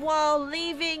 Retrieved while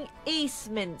leaving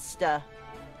Eastminster.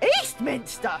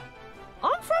 Eastminster?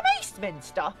 I'm from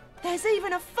Eastminster. There's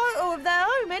even a photo of their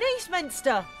home in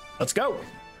Eastminster. Let's go.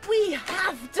 We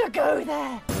have to go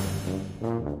there.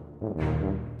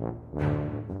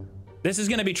 This is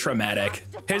gonna be traumatic.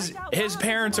 His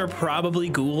parents are probably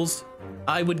ghouls,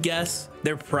 I would guess.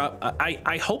 They're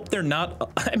I hope they're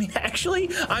not. I mean,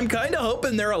 actually, I'm kind of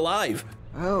hoping they're alive.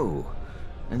 Oh,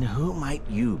 and who might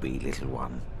you be, little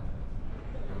one?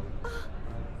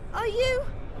 Are you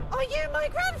my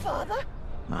grandfather?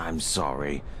 I'm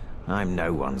sorry. I'm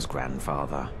no one's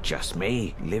grandfather. Just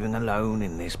me, living alone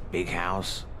in this big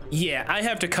house. Yeah, I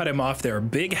have to cut him off there.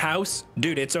 Big house?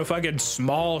 Dude, it's a fucking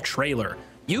small trailer.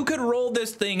 You could roll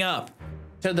this thing up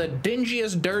to the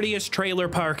dingiest, dirtiest trailer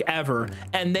park ever,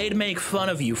 and they'd make fun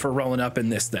of you for rolling up in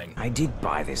this thing. I did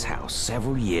buy this house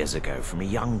several years ago from a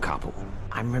young couple.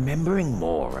 I'm remembering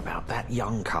more about that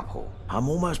young couple. I'm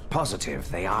almost positive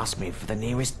they asked me for the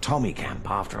nearest Tommy camp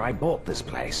after I bought this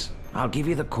place. I'll give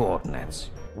you the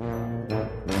coordinates.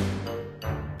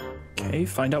 Okay,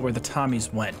 find out where the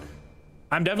Tommies went.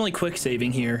 I'm definitely quick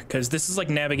saving here, because this is like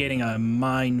navigating a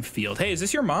minefield. Hey, is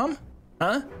this your mom?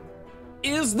 Huh?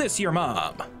 Is this your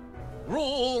mom?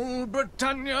 Rule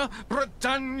Britannia,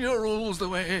 Britannia rules the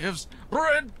waves.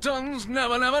 Britons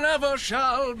never, never, never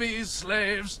shall be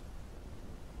slaves.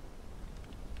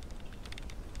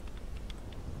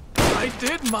 I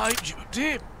did my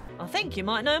duty. I think you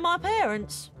might know my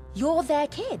parents. You're their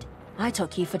kid. I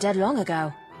took you for dead long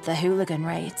ago. The hooligan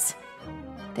raids.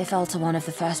 They fell to one of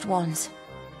the first ones.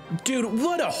 Dude,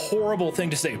 what a horrible thing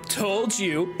to say. Told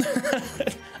you.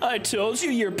 I told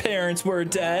you your parents were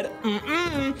dead.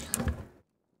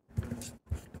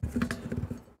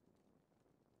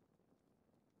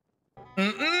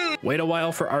 Wait a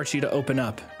while for Archie to open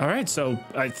up. All right, so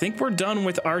I think we're done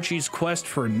with Archie's quest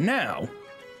for now.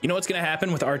 You know what's gonna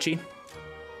happen with Archie?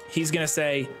 He's gonna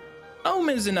say, home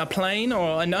isn't a plane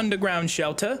or an underground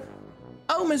shelter.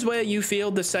 Home is where you feel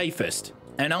the safest.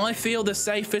 And I feel the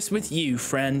safest with you,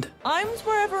 friend. Home's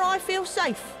wherever I feel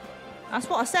safe. That's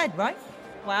what I said, right?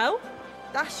 Well,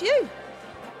 that's you.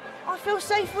 I feel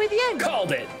safe with you.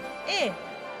 Called it. Here,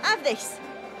 have this.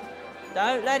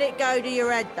 Don't let it go to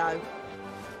your head, though.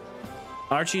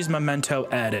 Archie's memento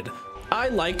added. I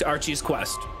liked Archie's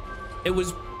quest. It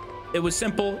was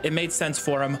simple. It made sense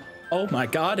for him. Oh my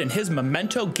God, and his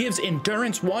memento gives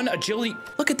endurance 1, agility.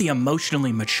 Look at the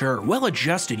emotionally mature,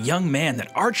 well-adjusted young man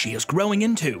that Archie is growing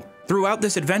into. Throughout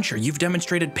this adventure, you've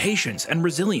demonstrated patience and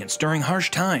resilience during harsh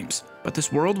times. But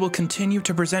this world will continue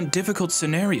to present difficult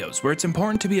scenarios where it's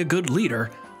important to be a good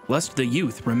leader, lest the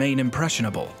youth remain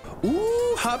impressionable.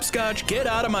 Ooh, hopscotch, get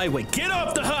out of my way. Get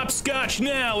off the hopscotch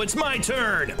now, it's my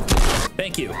turn.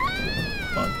 Thank you.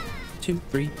 1, 2,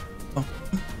 3, 4.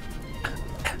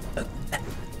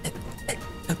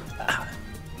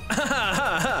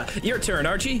 Your turn,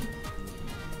 Archie.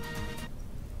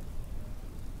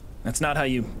 That's not how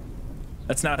you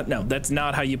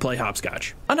play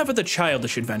hopscotch. Enough of the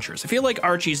childish adventures. I feel like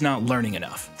Archie's not learning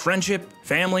enough. Friendship,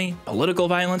 family, political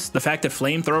violence, the fact that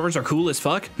flamethrowers are cool as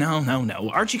fuck. No.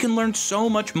 Archie can learn so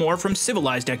much more from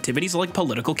civilized activities like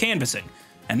political canvassing.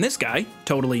 And this guy,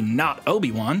 totally not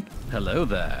Obi-Wan. Hello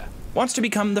there. Wants to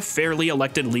become the fairly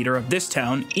elected leader of this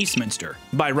town, Eastminster.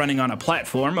 By running on a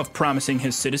platform of promising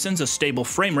his citizens a stable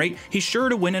frame rate, he's sure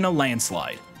to win in a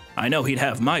landslide. I know he'd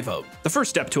have my vote. The first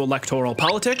step to electoral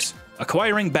politics,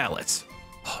 acquiring ballots.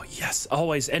 Oh yes,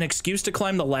 always. An excuse to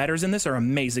climb the ladders in this are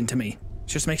amazing to me. It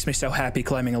just makes me so happy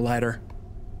climbing a ladder.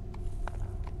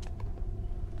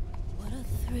 What a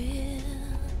thrill.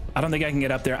 I don't think I can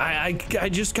get up there. I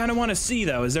just kind of want to see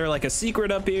though. Is there like a secret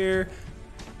up here?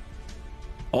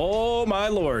 Oh my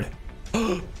lord.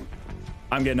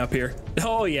 I'm getting up here.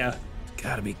 Oh yeah.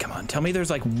 Gotta be, come on. Tell me there's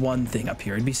like one thing up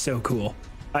here. It'd be so cool.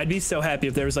 I'd be so happy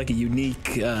if there was like a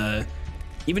unique, even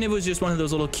if it was just one of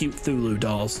those little cute Thulu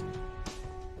dolls.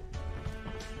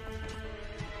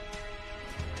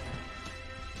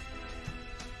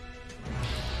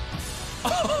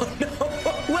 Oh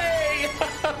no way!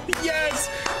 Yes!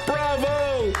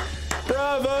 Bravo!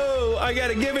 Bravo! I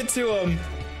gotta give it to him.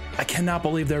 I cannot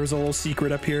believe there was a little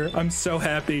secret up here. I'm so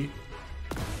happy.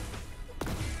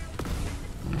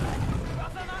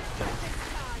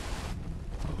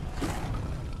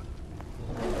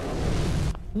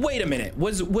 Wait a minute.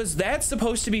 Was that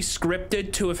supposed to be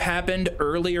scripted to have happened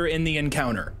earlier in the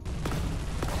encounter?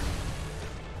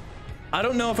 I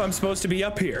don't know if I'm supposed to be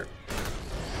up here.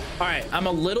 All right, I'm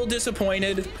a little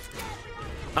disappointed.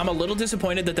 I'm a little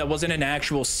disappointed that that wasn't an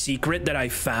actual secret that I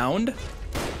found.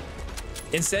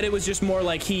 Instead, it was just more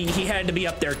like he had to be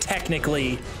up there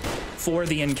technically for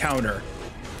the encounter.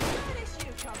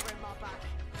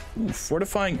 Ooh,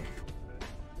 fortifying.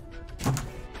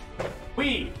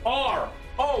 We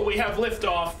have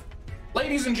liftoff.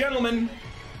 Ladies and gentlemen,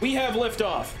 we have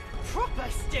liftoff. Proper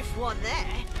stiff one there.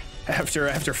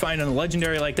 After finding a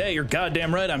legendary like that, you're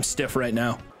goddamn right I'm stiff right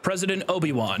now. President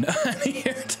Obi-Wan,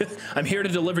 I'm here to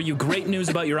deliver you great news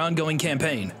about your ongoing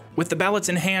campaign. With the ballots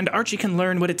in hand, Archie can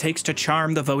learn what it takes to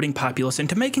charm the voting populace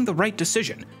into making the right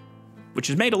decision, which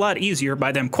is made a lot easier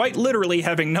by them quite literally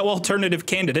having no alternative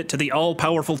candidate to the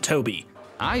all-powerful Toby.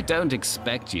 I don't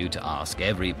expect you to ask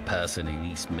every person in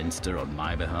Eastminster on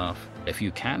my behalf. If you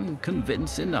can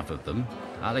convince enough of them,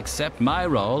 I'll accept my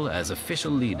role as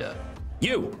official leader.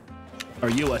 You! Are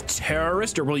you a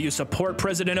terrorist or will you support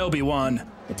President Obi-Wan?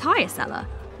 The tire seller?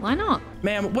 Why not?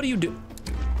 Ma'am, what do you do?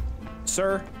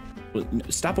 Sir,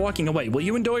 stop walking away. Will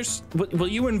you endorse? Will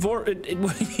you endorse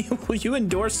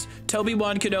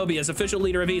Toby-Wan Kenobi as official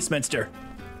leader of Eastminster?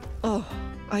 Oh,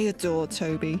 I adore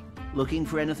Toby. Looking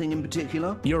for anything in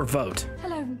particular? Your vote.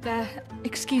 Hello there.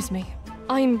 Excuse me.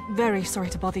 I'm very sorry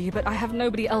to bother you, but I have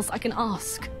nobody else I can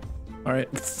ask. All right,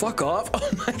 fuck off. Oh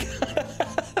my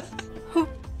god.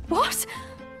 What?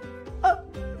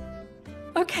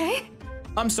 Okay.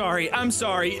 I'm sorry.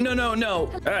 No. All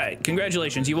right,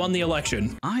 congratulations. You won the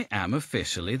election. I am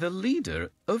officially the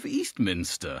leader of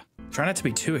Eastminster. Try not to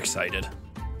be too excited.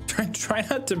 Try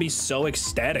not to be so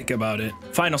ecstatic about it.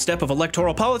 Final step of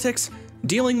electoral politics,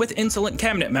 dealing with insolent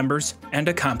cabinet members and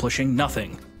accomplishing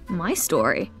nothing. My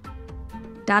story.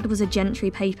 Dad was a gentry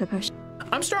paper pusher.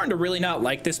 I'm starting to really not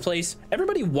like this place.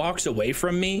 Everybody walks away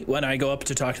from me when I go up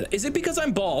to talk to them. Is it because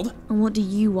I'm bald? And what do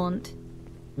you want?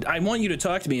 I want you to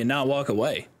talk to me and not walk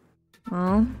away.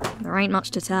 Well, there ain't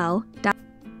much to tell.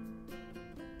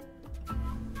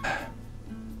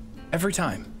 Every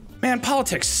time. Man,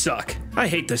 politics suck. I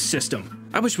hate this system.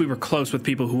 I wish we were close with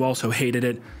people who also hated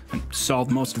it and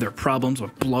solved most of their problems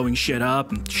with blowing shit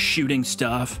up and shooting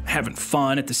stuff, having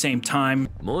fun at the same time.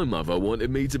 My mother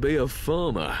wanted me to be a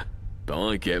farmer, but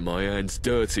I get my hands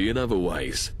dirty in other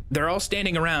ways. They're all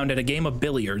standing around at a game of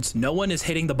billiards. No one is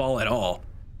hitting the ball at all.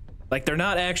 Like, they're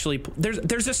not actually...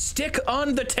 There's a stick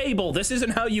on the table. This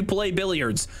isn't how you play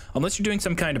billiards. Unless you're doing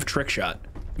some kind of trick shot.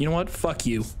 You know what? Fuck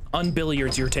you.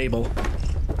 Unbilliards your table.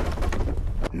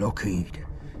 Lockheed,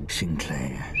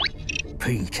 Sinclair,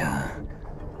 Peter,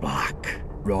 Black.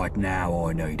 Right now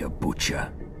I need a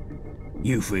butcher.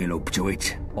 You feel up to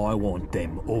it? I want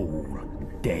them all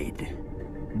dead.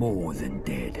 More than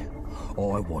dead.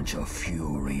 I want a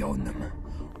fury on them.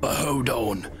 But hold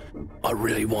on. I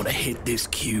really want to hit this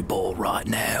cue ball right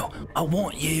now. I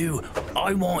want you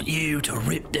to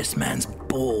rip this man's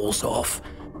balls off.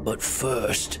 But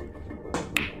first,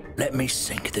 let me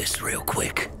sink this real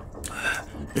quick.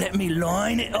 Let me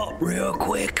line it up real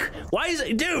quick. Why is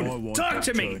it, dude? Talk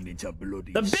to me.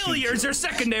 The billiards are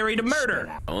secondary to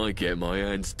murder. I get my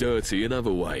hands dirty in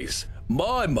other ways.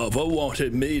 My mother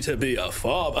wanted me to be a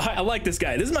farmer. I like this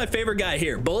guy. This is my favorite guy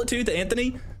here. Bullet Tooth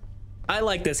Anthony. I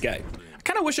like this guy. I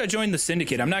kind of wish I joined the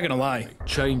syndicate. I'm not gonna lie.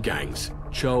 Chain gangs,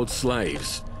 child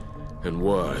slaves, and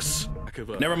worse.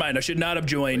 Never mind. I should not have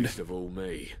joined. Least of all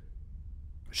me.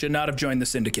 Should not have joined the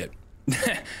syndicate.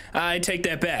 I take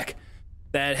that back.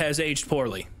 That has aged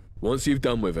poorly. Once you've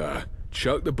done with her,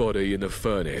 chuck the body in the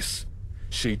furnace.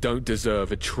 She don't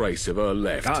deserve a trace of her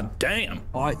left. God damn.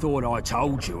 I thought I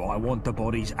told you I want the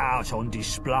bodies out on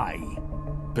display.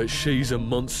 But she's a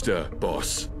monster,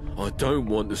 boss. I don't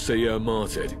want to see her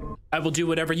martyred. I will do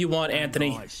whatever you want,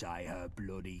 Anthony.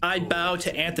 I bow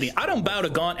to Anthony. I don't bow to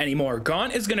Gaunt anymore.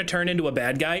 Gaunt is gonna turn into a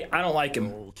bad guy. I don't like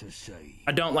him.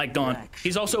 I don't like Gaunt.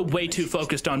 He's also way too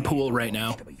focused on pool right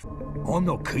now. I'm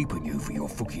not keeping you for your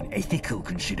fucking ethical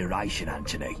consideration,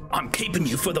 Anthony. I'm keeping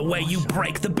you for the way you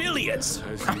break the billiards.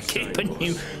 I'm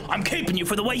keeping you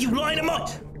for the way you line them up.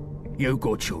 You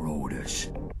got your orders.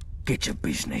 Get your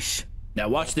business. Now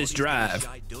watch this drive.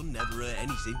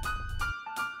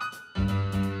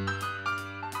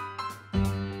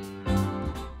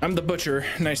 I'm the butcher.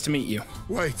 Nice to meet you.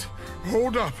 Wait,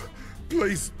 hold up.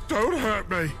 Please, don't hurt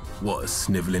me. What a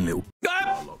sniveling little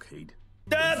Lockheed.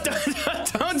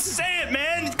 Don't say it,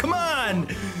 man. Come on.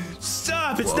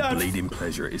 Stop. It's what not. a bleeding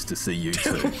pleasure it is to see you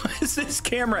too. What is this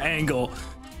camera angle?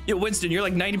 Yo, Winston, you're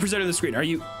like 90% of the screen. Where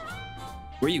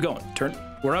are you going? Turn.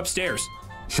 We're upstairs.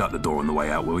 Shut the door on the way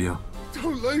out, will you?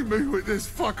 Don't leave me with this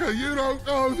fucker. You don't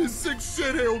know the sick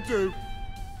shit he'll do.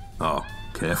 Oh,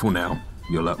 careful now.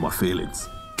 You'll hurt my feelings.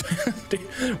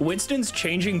 Winston's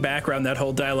changing background, that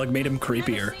whole dialogue made him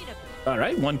creepier. All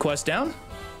right, one quest down.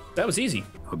 That was easy.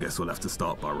 I guess we'll have to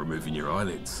start by removing your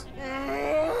eyelids.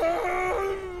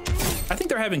 I think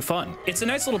they're having fun. It's a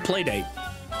nice little play date.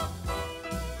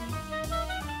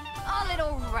 Our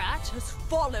little rat has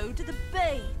followed the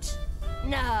bait.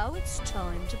 Now it's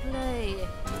time to play.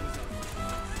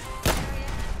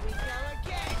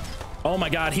 Oh my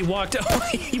god, he walked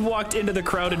he walked into the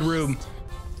crowded room.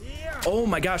 Oh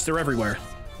my gosh, they're everywhere.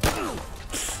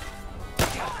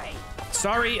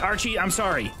 Sorry, Archie, I'm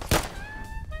sorry.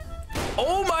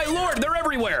 Oh my lord, they're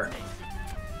everywhere.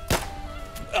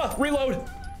 Reload.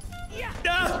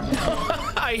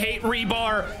 I hate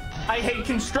rebar. I hate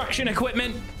construction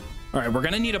equipment. All right, we're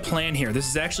gonna need a plan here. This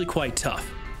is actually quite tough.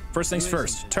 First things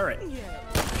first, turret. Come here,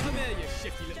 you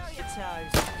shifty little... Show your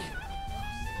toes.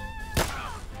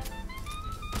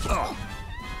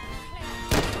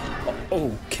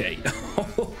 Okay.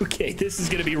 Okay, this is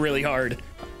gonna be really hard.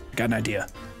 Got an idea.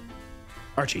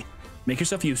 Archie, make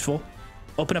yourself useful.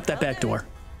 Open up that back door.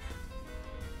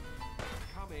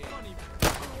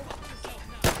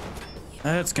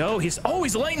 Let's go. He's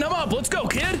lighting them up. Let's go,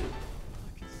 kid.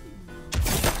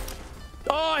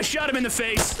 Oh, I shot him in the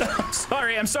face.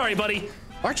 I'm sorry, buddy.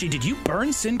 Archie, did you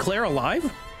burn Sinclair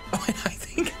alive? Oh, I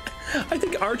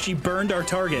think Archie burned our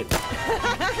target.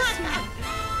 That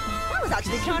was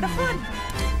actually kind of fun.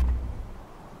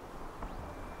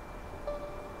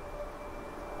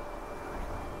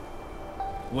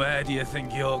 Where do you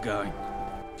think you're going?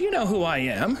 Do you know who I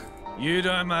am? You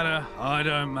don't matter, I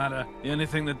don't matter. The only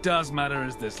thing that does matter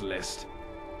is this list.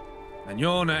 And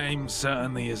your name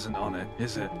certainly isn't on it,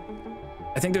 is it?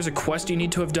 I think there's a quest you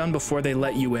need to have done before they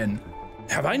let you in.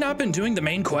 Have I not been doing the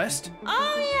main quest?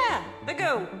 Oh yeah, the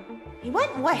ghoul. He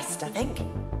went west, I think.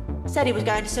 Said he was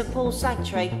going to St. Paul's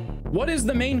Sanctuary. What is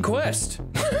the main quest?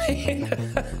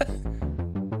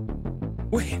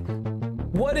 Wait,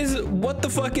 what the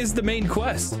fuck is the main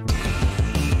quest?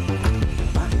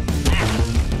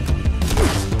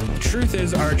 Truth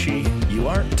is, Archie, you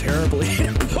aren't terribly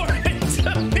important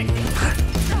to me.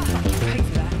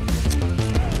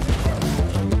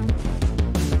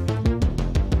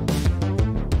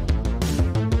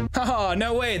 Oh,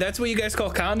 no way. That's what you guys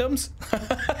call condoms?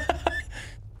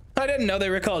 I didn't know they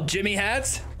were called Jimmy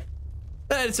hats.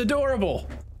 That's adorable.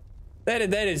 That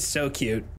is so cute.